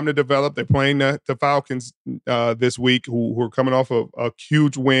more time to develop. They're playing the Falcons this week, who are coming off a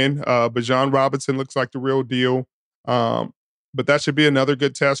huge win. Bijan Robinson looks like the real deal. But that should be another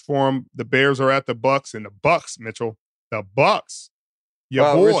good test for him. The Bears are at the Bucs, and the Bucs, Mitchell, the Bucs.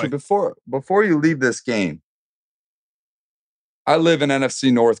 Boy. Richard, before you leave this game, I live in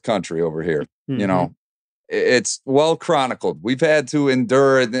NFC North country over here. Mm-hmm. It's well chronicled. We've had to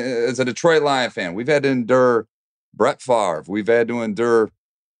endure, as a Detroit Lion fan, we've had to endure Brett Favre. We've had to endure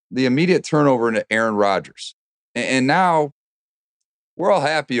the immediate turnover into Aaron Rodgers. And now we're all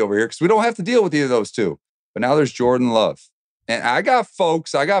happy over here because we don't have to deal with either of those two. But now there's Jordan Love. And I got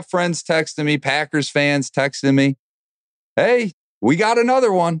friends texting me, Packers fans texting me, hey, we got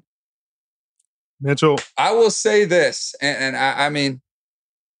another one. Mitchell. I will say this, and I mean,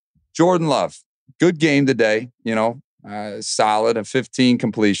 Jordan Love, good game today, solid and 15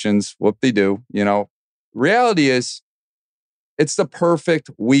 completions, whoop-de-doo, Reality is, it's the perfect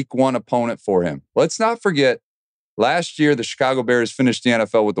week 1 opponent for him. Let's not forget, last year, the Chicago Bears finished the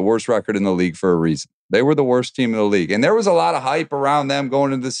NFL with the worst record in the league for a reason. They were the worst team in the league. And there was a lot of hype around them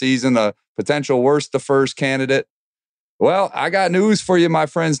going into the season, a potential worst to first candidate. Well, I got news for you, my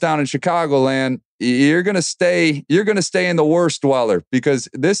friends down in Chicagoland. You're going to stay in the worst dweller because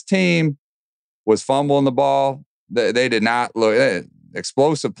this team was fumbling the ball. They did not look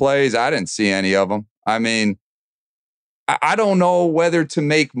explosive plays. I didn't see any of them. I mean, I don't know whether to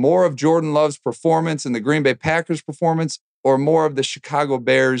make more of Jordan Love's performance and the Green Bay Packers performance or more of the Chicago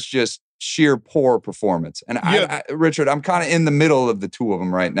Bears just sheer poor performance. And Richard, I'm kind of in the middle of the two of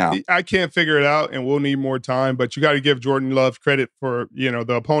them right now. I can't figure it out, and we'll need more time, but you got to give Jordan Love credit for,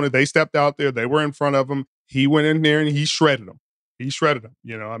 the opponent. They stepped out there. They were in front of him. He went in there and he shredded them.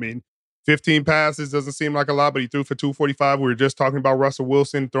 I mean, 15 passes doesn't seem like a lot, but he threw for 245. We were just talking about Russell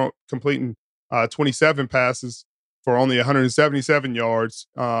Wilson completing 27 passes for only 177 yards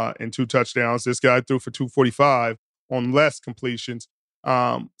and 2 touchdowns. This guy threw for 245 on less completions.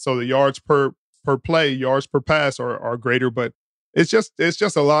 So the yards per play, yards per pass are greater, but it's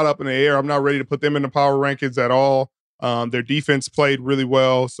just a lot up in the air. I'm not ready to put them in the power rankings at all. Their defense played really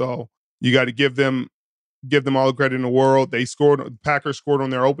well, so you got to give them all the credit in the world. The Packers scored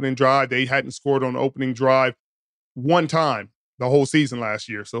on their opening drive. They hadn't scored on the opening drive one time the whole season last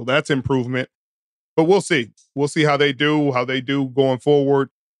year, so that's improvement. But we'll see. We'll see how they do going forward.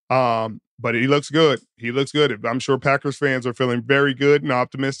 But he looks good. I'm sure Packers fans are feeling very good and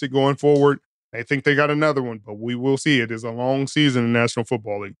optimistic going forward. They think they got another one, but we will see. It is a long season in the National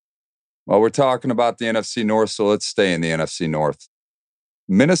Football League. Well, we're talking about the NFC North, so let's stay in the NFC North.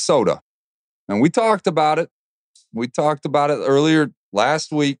 Minnesota. And we talked about it. Earlier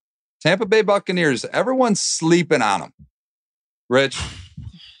last week. Tampa Bay Buccaneers. Everyone's sleeping on them. Rich.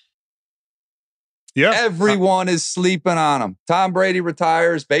 Yeah. Everyone is sleeping on them. Tom Brady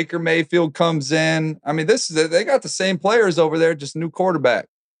retires. Baker Mayfield comes in. I mean, they got the same players over there, just new quarterback.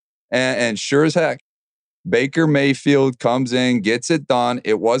 And sure as heck, Baker Mayfield comes in, gets it done.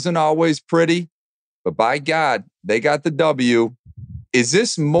 It wasn't always pretty, but by God, they got the W. Is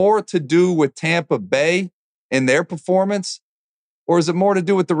this more to do with Tampa Bay and their performance, or is it more to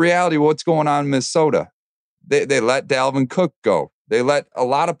do with the reality of what's going on in Minnesota? They let Dalvin Cook go. They let a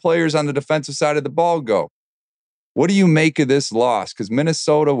lot of players on the defensive side of the ball go. What do you make of this loss? Because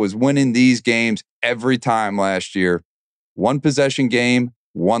Minnesota was winning these games every time last year. 1 possession game,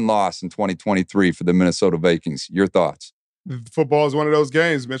 1 loss in 2023 for the Minnesota Vikings. Your thoughts? Football is one of those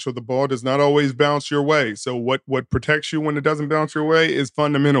games, Mitchell. The ball does not always bounce your way. So what protects you when it doesn't bounce your way is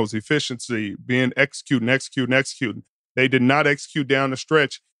fundamentals, efficiency, being executing. They did not execute down the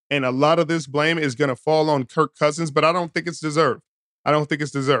stretch. And a lot of this blame is going to fall on Kirk Cousins, but I don't think it's deserved.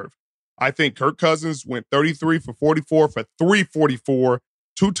 I think Kirk Cousins went 33 for 44 for 344,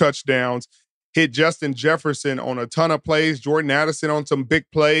 2 touchdowns, hit Justin Jefferson on a ton of plays, Jordan Addison on some big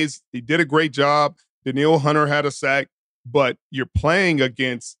plays. He did a great job. Danielle Hunter had a sack, but you're playing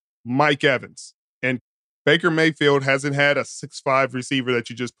against Mike Evans. And Baker Mayfield hasn't had a 6'5" receiver that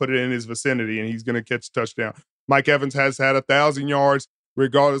you just put it in his vicinity and he's going to catch a touchdown. Mike Evans has had 1,000 yards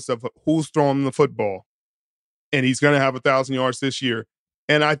regardless of who's throwing the football. And he's going to have 1,000 yards this year.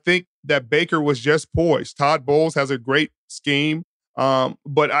 And I think that Baker was just poised. Todd Bowles has a great scheme,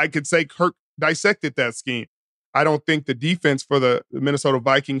 but I could say Kirk dissected that scheme. I don't think the defense for the Minnesota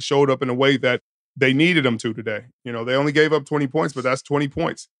Vikings showed up in a way that they needed them to today. They only gave up 20 points, but that's 20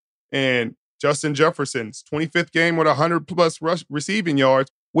 points. And Justin Jefferson's 25th game with 100-plus receiving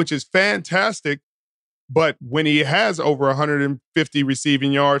yards, which is fantastic. But when he has over 150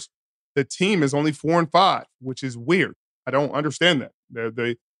 receiving yards, the team is only 4-5, which is weird. I don't understand that.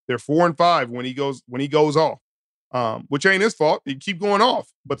 They're 4-5 when he goes off, which ain't his fault. He keep going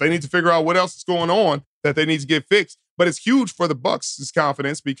off, but they need to figure out what else is going on that they need to get fixed. But it's huge for the Bucs'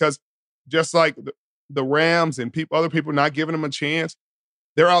 confidence because just like the Rams and other people not giving them a chance,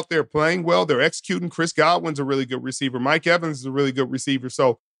 they're out there playing well. They're executing. Chris Godwin's a really good receiver. Mike Evans is a really good receiver.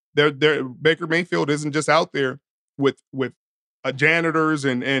 So Baker Mayfield isn't just out there with janitors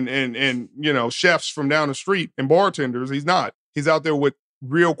and chefs from down the street and bartenders. He's not. He's out there with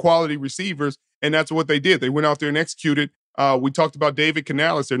real quality receivers, and that's what they did. They went out there and executed. We talked about David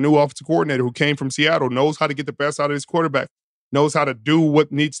Canales, their new offensive coordinator who came from Seattle, knows how to get the best out of his quarterback, knows how to do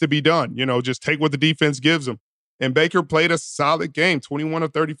what needs to be done. Just take what the defense gives him. And Baker played a solid game, 21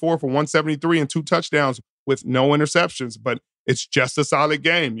 of 34 for 173 and 2 touchdowns with no interceptions. But it's just a solid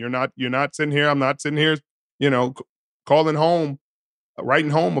game. You're not sitting here. I'm not sitting here, calling home, writing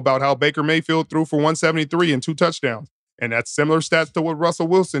home about how Baker Mayfield threw for 173 and 2 touchdowns. And that's similar stats to what Russell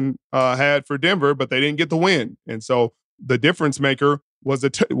Wilson had for Denver, but they didn't get the win. And so the difference maker was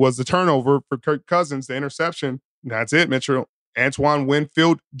the turnover for Kirk Cousins, the interception. And that's it, Mitchell. Antoine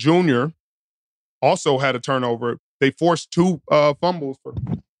Winfield Jr. also had a turnover. They forced two fumbles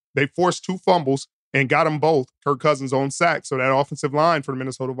and got them both. Kirk Cousins on sack. So that offensive line for the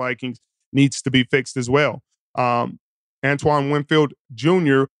Minnesota Vikings needs to be fixed as well. Antoine Winfield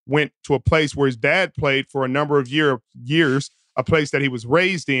Jr. went to a place where his dad played for a number of years, a place that he was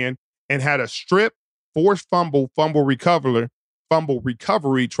raised in, and had a strip, forced fumble recovery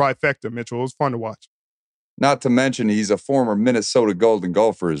trifecta, Mitchell. It was fun to watch. Not to mention he's a former Minnesota Golden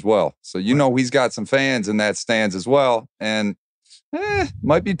Gopher as well. So he's got some fans in that stands as well. And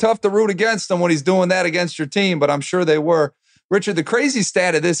might be tough to root against him when he's doing that against your team, but I'm sure they were. Richard, the crazy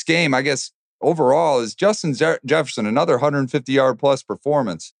stat of this game, I guess, overall is Justin Jefferson, another 150-yard plus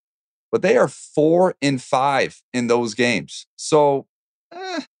performance. But they are 4-5 in those games. So,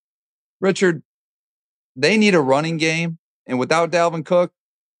 Richard, they need a running game. And without Dalvin Cook,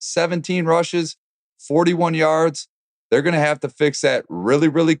 17 rushes, 41 yards, they're going to have to fix that really,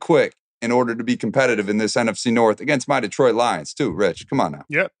 really quick in order to be competitive in this NFC North against my Detroit Lions too, Rich. Come on now.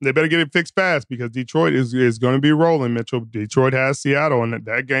 Yep, they better get it fixed fast because Detroit is going to be rolling, Mitchell. Detroit has Seattle, and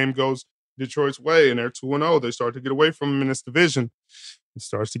that game goes Detroit's way, and they're 2-0. They start to get away from them in this division. It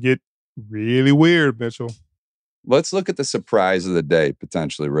starts to get really weird, Mitchell. Let's look at the surprise of the day,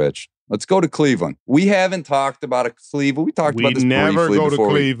 potentially, Rich. Let's go to Cleveland. We haven't talked about Cleveland. We talked about this briefly before. We never go to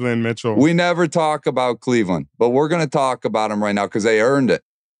Cleveland, Mitchell. We never talk about Cleveland, but we're going to talk about them right now because they earned it.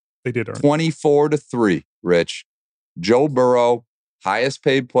 They did earn 24-3, Rich. Joe Burrow, highest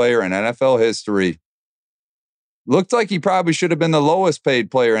paid player in NFL history. Looked like he probably should have been the lowest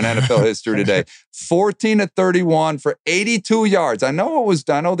paid player in NFL history today. 14-31 for 82 yards. I know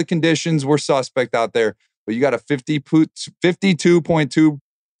the conditions were suspect out there, but you got a 52.2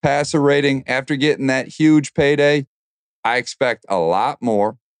 passer rating after getting that huge payday. I expect a lot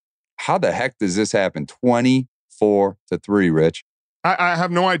more. How the heck does this happen? 24-3, Rich. I have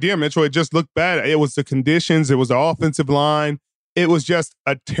no idea, Mitchell. It just looked bad. It was the conditions. It was the offensive line. It was just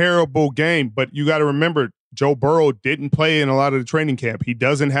a terrible game. But you got to remember, Joe Burrow didn't play in a lot of the training camp. He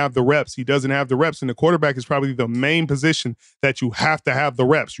doesn't have the reps. And the quarterback is probably the main position that you have to have the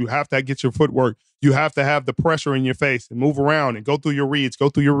reps. You have to get your footwork. You have to have the pressure in your face and move around and go through your reads,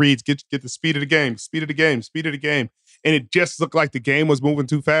 get the speed of the game. And it just looked like the game was moving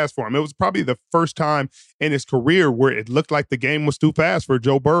too fast for him. It was probably the first time in his career where it looked like the game was too fast for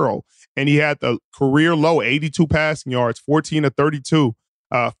Joe Burrow. And he had the career low, 82 passing yards, 14-32,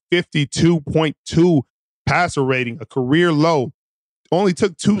 52.2 passer rating, a career low. Only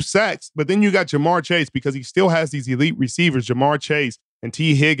took 2 sacks, but then you got Jamar Chase because he still has these elite receivers, Jamar Chase and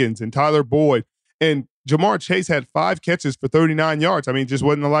T. Higgins and Tyler Boyd. And Jamar Chase had 5 catches for 39 yards. I mean, just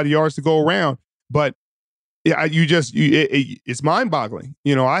wasn't a lot of yards to go around. But yeah, it's mind-boggling.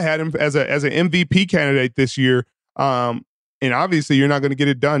 I had him as an MVP candidate this year. And obviously you're not going to get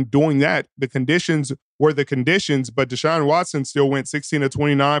it done doing that. The conditions were the conditions, but Deshaun Watson still went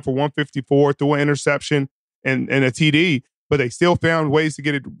 16-29 for 154, threw an interception and a TD, but they still found ways to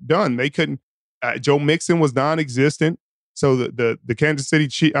get it done. They couldn't. Joe Mixon was non-existent. So the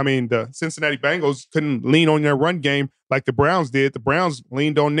the Cincinnati Bengals couldn't lean on their run game like the Browns did. The Browns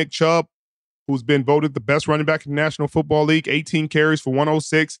leaned on Nick Chubb, who's been voted the best running back in the National Football League, 18 carries for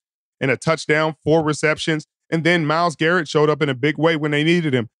 106 and a touchdown, 4 receptions. And then Myles Garrett showed up in a big way when they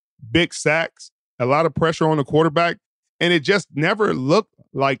needed him. Big sacks, a lot of pressure on the quarterback. And it just never looked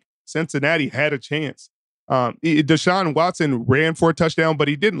like Cincinnati had a chance. Deshaun Watson ran for a touchdown, but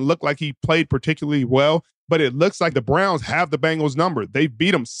he didn't look like he played particularly well. But it looks like the Browns have the Bengals number. They've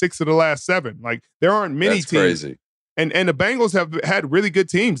beat them 6 of the last 7. Like, there aren't many That's teams. Crazy. And the Bengals have had really good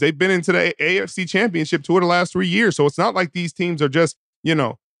teams. They've been into the AFC Championship 2 of the last 3 years. So it's not like these teams are just,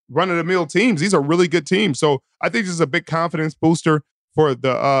 run-of-the-mill teams. These are really good teams. So I think this is a big confidence booster for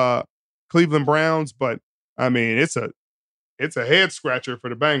the Cleveland Browns. But, I mean, it's a head-scratcher for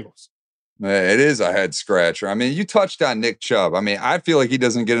the Bengals. It is a head-scratcher. I mean, you touched on Nick Chubb. I mean, I feel like he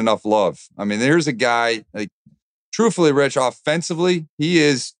doesn't get enough love. I mean, there's a guy, like, truthfully, Rich, offensively, he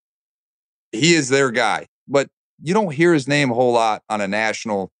is their guy. But you don't hear his name a whole lot on a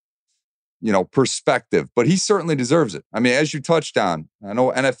national, perspective, but he certainly deserves it. I mean, as you touched on, I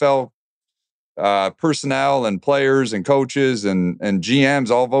know NFL personnel and players and coaches and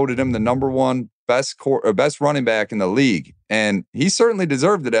GMs all voted him the number 1 best running back in the league. And he certainly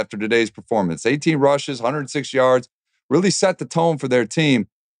deserved it after today's performance. 18 rushes, 106 yards, really set the tone for their team.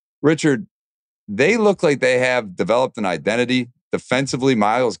 Richard, they look like they have developed an identity. Defensively,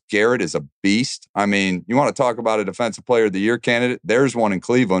 Myles Garrett is a beast. I mean, you want to talk about a Defensive Player of the Year candidate? There's one in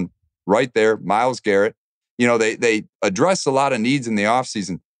Cleveland right there, Myles Garrett. They addressed a lot of needs in the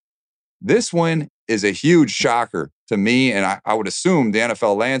offseason. This win is a huge shocker to me, and I would assume the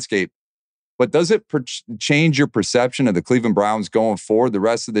NFL landscape. But does it change your perception of the Cleveland Browns going forward the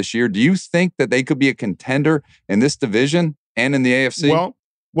rest of this year? Do you think that they could be a contender in this division and in the AFC?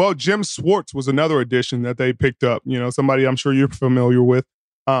 Well, Jim Schwartz was another addition that they picked up. Somebody I'm sure you're familiar with.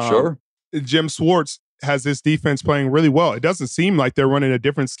 Sure. Jim Schwartz has this defense playing really well. It doesn't seem like they're running a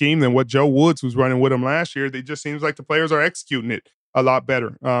different scheme than what Joe Woods was running with them last year. It just seems like the players are executing it a lot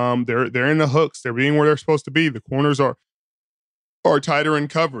better. They're in the hooks. They're being where they're supposed to be. The corners are tighter in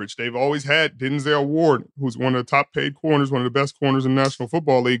coverage. They've always had Denzel Ward, who's one of the top paid corners, one of the best corners in the National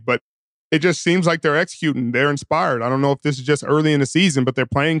Football League. But it just seems like they're executing. They're inspired. I don't know if this is just early in the season, but they're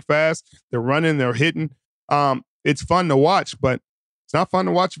playing fast. They're running. They're hitting. It's fun to watch, but it's not fun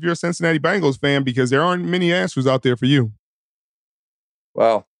to watch if you're a Cincinnati Bengals fan because there aren't many answers out there for you.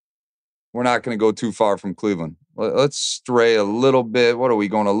 Well, we're not going to go too far from Cleveland. Let's stray a little bit. What are we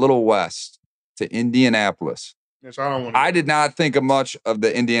going? A little west to Indianapolis. Yes, I did not think of much of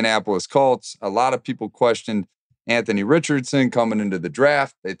the Indianapolis Colts. A lot of people questioned Anthony Richardson coming into the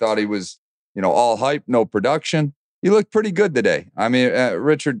draft. They thought he was, all hype, no production. He looked pretty good today. I mean,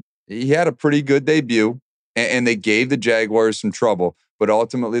 Richard, he had a pretty good debut, and they gave the Jaguars some trouble. But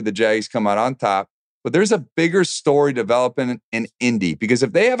ultimately, the Jags come out on top. But there's a bigger story developing in Indy because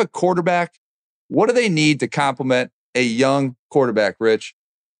if they have a quarterback, what do they need to complement a young quarterback, Rich?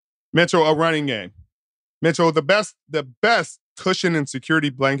 Mitchell, a running game. Mitchell, the best cushion and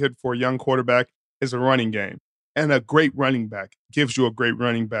security blanket for a young quarterback is a running game. And a great running back gives you a great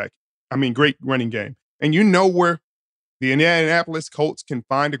running game. And you know where the Indianapolis Colts can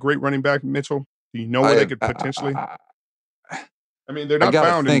find a great running back, Mitchell? Do you know where they could potentially? They're not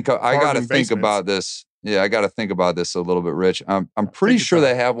found in I got to think about this. Yeah, I got to think about this a little bit, Rich. I'm pretty sure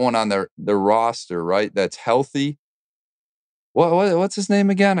they have one on their roster, right? That's healthy. What's his name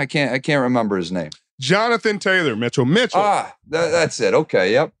again? I can't remember his name. Jonathan Taylor, Mitchell. That's it.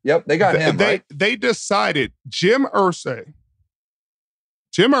 Okay, yep. They got him, right? They decided, Jim Irsay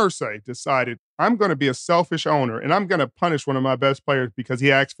decided, I'm going to be a selfish owner, and I'm going to punish one of my best players because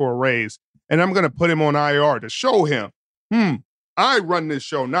he asked for a raise, and I'm going to put him on IR to show him, I run this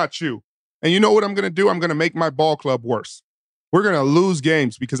show, not you. And you know what I'm going to do? I'm going to make my ball club worse. We're going to lose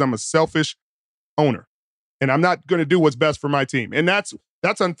games because I'm a selfish owner, and I'm not going to do what's best for my team. And that's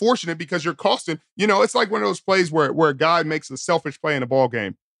unfortunate because you're costing, it's like one of those plays where a guy makes a selfish play in a ball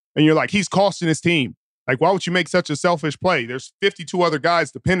game and you're like, he's costing his team. Like, why would you make such a selfish play? There's 52 other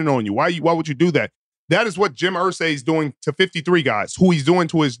guys depending on you. Why would you do that? That is what Jim Irsay is doing to 53 guys, who he's doing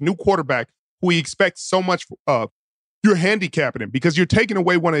to his new quarterback, who he expects so much of. You're handicapping him because you're taking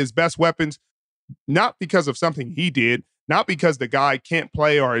away one of his best weapons, not because of something he did, not because the guy can't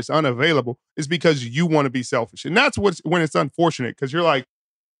play or is unavailable. It's because you want to be selfish. And that's when it's unfortunate because you're like,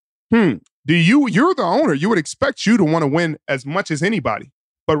 you're the owner. You would expect you to want to win as much as anybody.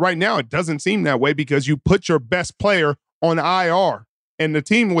 But right now it doesn't seem that way because you put your best player on IR and the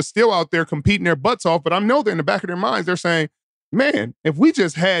team was still out there competing their butts off. But I know that in the back of their minds, they're saying, man, if we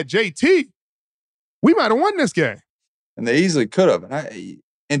just had JT, we might have won this game. And they easily could have.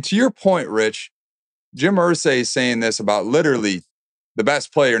 And to your point, Rich, Jim Irsay is saying this about literally the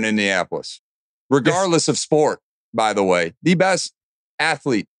best player in Indianapolis, regardless of sport, by the way, the best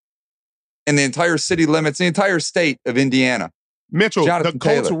athlete in the entire city limits, the entire state of Indiana. Mitchell, Jonathan the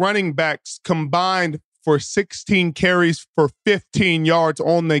Colts Taylor. running backs combined for 16 carries for 15 yards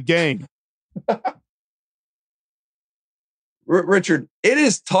on the game. Richard, it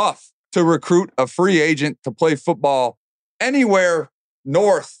is tough to recruit a free agent to play football anywhere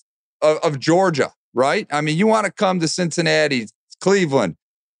north of Georgia, right? I mean, you want to come to Cincinnati, Cleveland,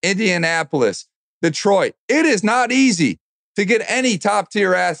 Indianapolis, Detroit. It is not easy to get any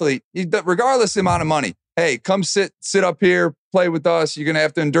top-tier athlete, regardless of the amount of money. Hey, come sit up here, play with us. You're going to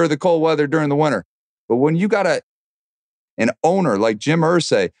have to endure the cold weather during the winter. But when you got an owner like Jim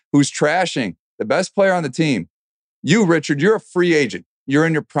Irsay who's trashing the best player on the team, you, Richard, you're a free agent. You're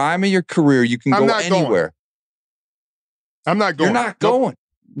in your prime of your career. You can go anywhere. I'm not going. You're not going.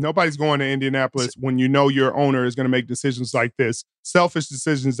 Nobody's going to Indianapolis when you know your owner is going to make decisions like this. Selfish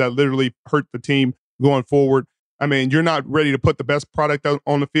decisions that literally hurt the team going forward. I mean, you're not ready to put the best product out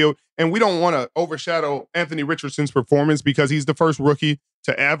on the field. And we don't want to overshadow Anthony Richardson's performance because he's the first rookie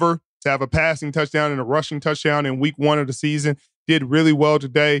to have a passing touchdown and a rushing touchdown in week 1 of the season. Did really well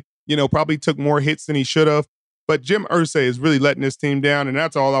today. Probably took more hits than he should have. But Jim Irsay is really letting this team down, and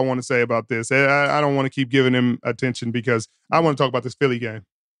that's all I want to say about this. I don't want to keep giving him attention because I want to talk about this Philly game.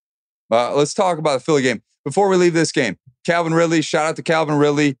 Let's talk about the Philly game. Before we leave this game, Calvin Ridley, shout out to Calvin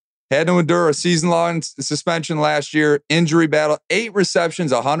Ridley. Had to endure a season-long suspension last year, injury battle, 8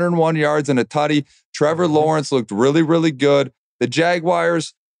 receptions, 101 yards, and a tutty. Trevor Lawrence looked really, really good. The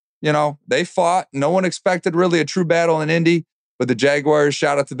Jaguars, they fought. No one expected really a true battle in Indy, but the Jaguars,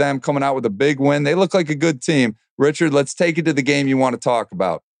 shout out to them, coming out with a big win. They look like a good team. Richard, let's take it to the game you want to talk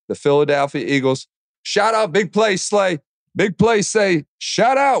about. The Philadelphia Eagles. Shout out, big play, Slay. Big play, say,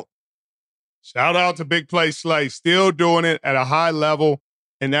 shout out. Shout out to Big Play Slay. Still doing it at a high level.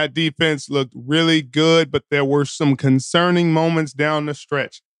 And that defense looked really good, but there were some concerning moments down the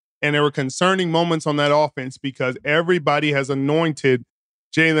stretch. And there were concerning moments on that offense because everybody has anointed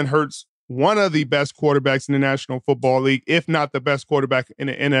Jalen Hurts one of the best quarterbacks in the National Football League, if not the best quarterback in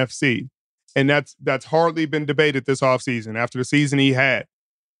the NFC. And that's hardly been debated this offseason after the season he had.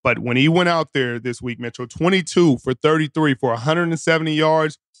 But when he went out there this week, Mitchell, 22 for 33 for 170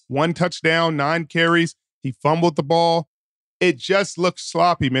 yards, 1 touchdown, 9 carries. He fumbled the ball. It just looked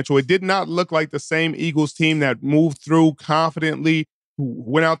sloppy, Mitchell. It did not look like the same Eagles team that moved through confidently, who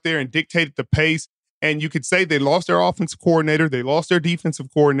went out there and dictated the pace. And you could say they lost their offensive coordinator. They lost their defensive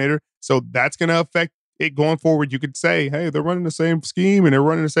coordinator. So that's going to affect it going forward. You could say, hey, they're running the same scheme and they're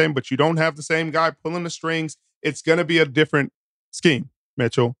running the same, but you don't have the same guy pulling the strings. It's going to be a different scheme,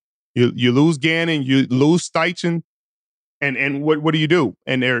 Mitchell. You lose Gannon, you lose Steichen, and what do you do?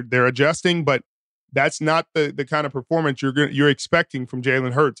 And they're adjusting, but that's not the kind of performance you're expecting from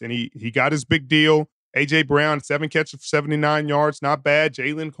Jalen Hurts. And he got his big deal. A.J. Brown, 7 catches for 79 yards, not bad.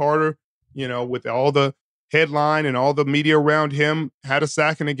 Jalen Carter, with all the headline and all the media around him, had a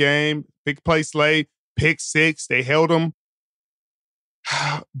sack in the game. Big play Slay, pick 6. They held him.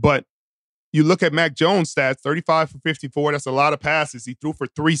 But you look at Mac Jones' stats, 35 for 54. That's a lot of passes. He threw for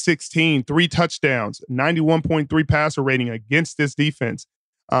 316, 3 touchdowns, 91.3 passer rating against this defense.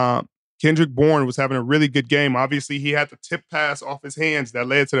 Kendrick Bourne was having a really good game. Obviously, he had the tip pass off his hands that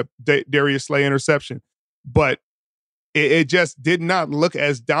led to the Darius Slay interception. But it just did not look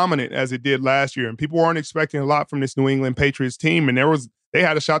as dominant as it did last year. And people weren't expecting a lot from this New England Patriots team. And they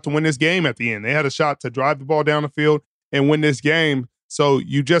had a shot to win this game at the end. They had a shot to drive the ball down the field and win this game. So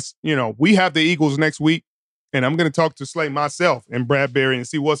you just, we have the Eagles next week, and I'm going to talk to Slay myself and Bradbury and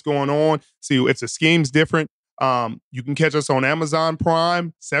see what's going on, see if the scheme's different. You can catch us on Amazon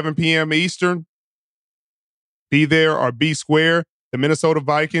Prime, 7 p.m. Eastern. Be there or be square. The Minnesota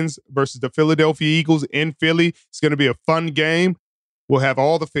Vikings versus the Philadelphia Eagles in Philly. It's going to be a fun game. We'll have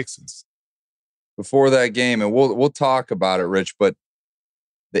all the fixings. Before that game, and we'll talk about it, Rich, but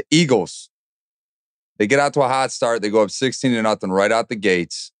the Eagles, they get out to a hot start. They go up 16-0 right out the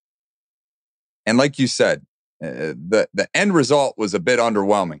gates. And like you said, the end result was a bit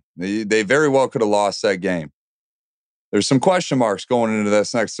underwhelming. They very well could have lost that game. There's some question marks going into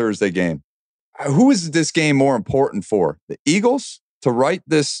this next Thursday game. Who is this game more important for? The Eagles to right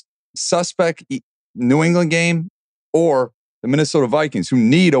this suspect New England game, or the Minnesota Vikings who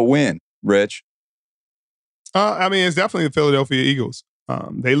need a win, Rich? It's definitely the Philadelphia Eagles.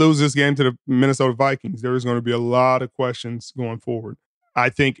 They lose this game to the Minnesota Vikings, there is going to be a lot of questions going forward. I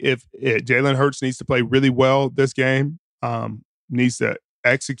think if Jalen Hurts needs to play really well this game, needs to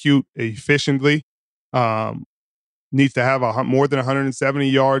execute efficiently, needs to have more than 170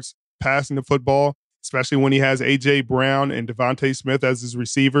 yards passing the football, especially when he has A.J. Brown and Devontae Smith as his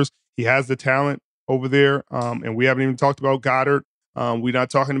receivers. He has the talent over there, and we haven't even talked about Goddard. We're not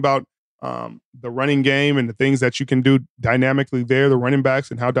talking about the running game and the things that you can do dynamically there, the running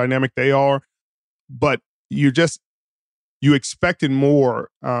backs and how dynamic they are. but you expected more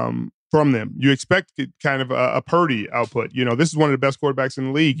from them. You expected kind of a Purdy output. This is one of the best quarterbacks in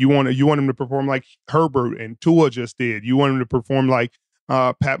the league. You want him to perform like Herbert and Tua just did. You want him to perform like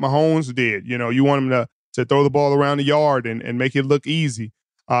Pat Mahomes did. You want him to throw the ball around the yard and make it look easy.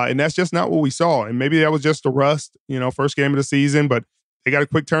 And that's just not what we saw. And maybe that was just a rust, first game of the season, but they got a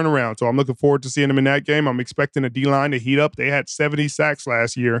quick turnaround. So I'm looking forward to seeing them in that game. I'm expecting a D-line to heat up. They had 70 sacks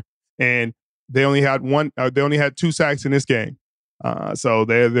last year, and they only had they had 2 sacks in this game. So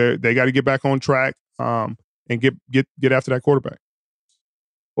they got to get back on track and get after that quarterback.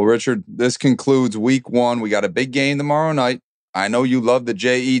 Well, Richard, this concludes week 1. We got a big game tomorrow night. I know you love the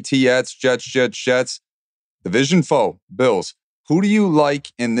Jets, Jets. Division foe, Bills. Who do you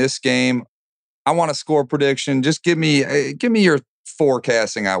like in this game? I want a score prediction. Just give me your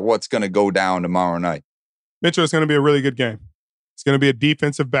forecasting on what's going to go down tomorrow night. Mitchell, it's going to be a really good game. It's going to be a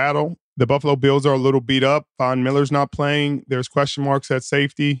defensive battle. The Buffalo Bills are a little beat up. Von Miller's not playing. There's question marks at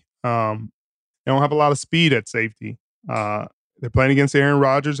safety. They don't have a lot of speed at safety. They're playing against Aaron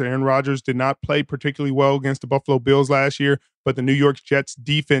Rodgers. Aaron Rodgers did not play particularly well against the Buffalo Bills last year, but the New York Jets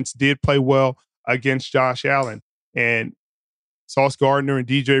defense did play well against Josh Allen. And Sauce Gardner and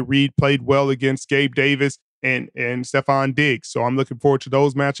DJ Reed played well against Gabe Davis and Stephon Diggs. So I'm looking forward to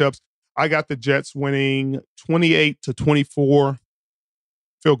those matchups. I got the Jets winning 28-24.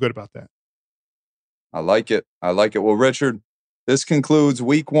 Feel good about that. I like it. Well, Richard, this concludes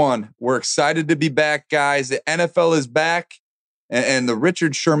week 1. We're excited to be back, guys. The NFL is back, and the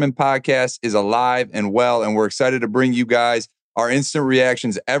Richard Sherman podcast is alive and well, and we're excited to bring you guys our instant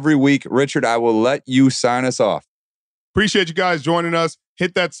reactions every week. Richard, I will let you sign us off. Appreciate you guys joining us.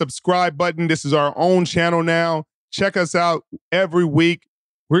 Hit that subscribe button. This is our own channel now. Check us out every week.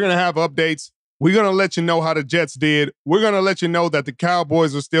 We're going to have updates. We're going to let you know how the Jets did. We're going to let you know that the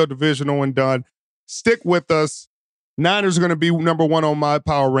Cowboys are still divisional and done. Stick with us. Niners are going to be number 1 on my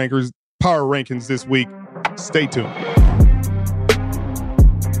power rankings this week. Stay tuned.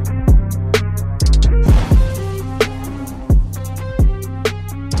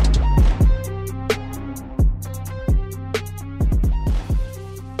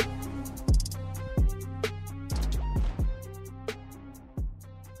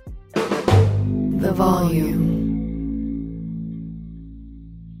 The volume.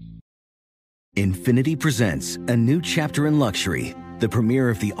 Infiniti presents a new chapter in luxury, the premiere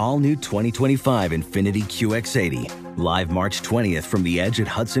of the all-new 2025 Infiniti QX80, live March 20th from the Edge at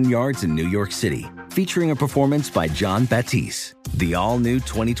Hudson Yards in New York City, featuring a performance by John Batiste. The all-new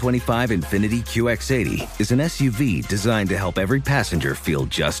 2025 Infiniti QX80 is an SUV designed to help every passenger feel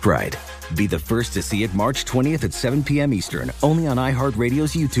just right. Be the first to see it March 20th at 7 p.m. Eastern, only on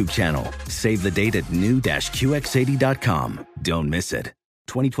iHeartRadio's YouTube channel. Save the date at new-QX80.com. Don't miss it.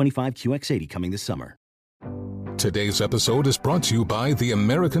 2025 QX80 coming this summer. Today's episode is brought to you by the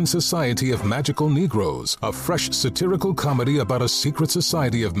American Society of Magical Negroes, a fresh satirical comedy about a secret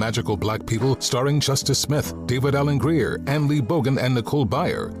society of magical black people starring Justice Smith, David Allen Greer, Ann Lee Bogan, and Nicole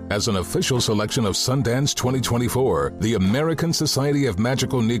Byer. As an official selection of Sundance 2024, the American Society of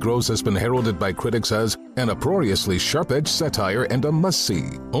Magical Negroes has been heralded by critics as an uproariously sharp-edged satire and a must-see.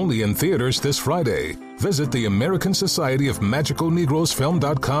 Only in theaters this Friday. Visit the American Society of Magical Negroes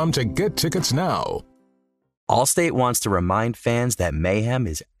Film.com to get tickets now. Allstate wants to remind fans that mayhem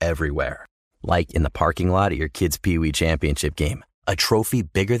is everywhere. Like in the parking lot at your kid's Pee Wee Championship game. A trophy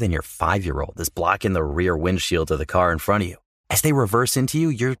bigger than your 5-year-old is blocking the rear windshield of the car in front of you. As they reverse into you,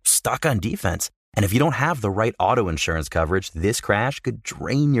 you're stuck on defense. And if you don't have the right auto insurance coverage, this crash could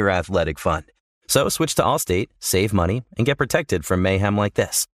drain your athletic fund. So switch to Allstate, save money, and get protected from mayhem like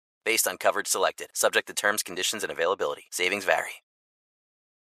this. Based on coverage selected, subject to terms, conditions, and availability. Savings vary.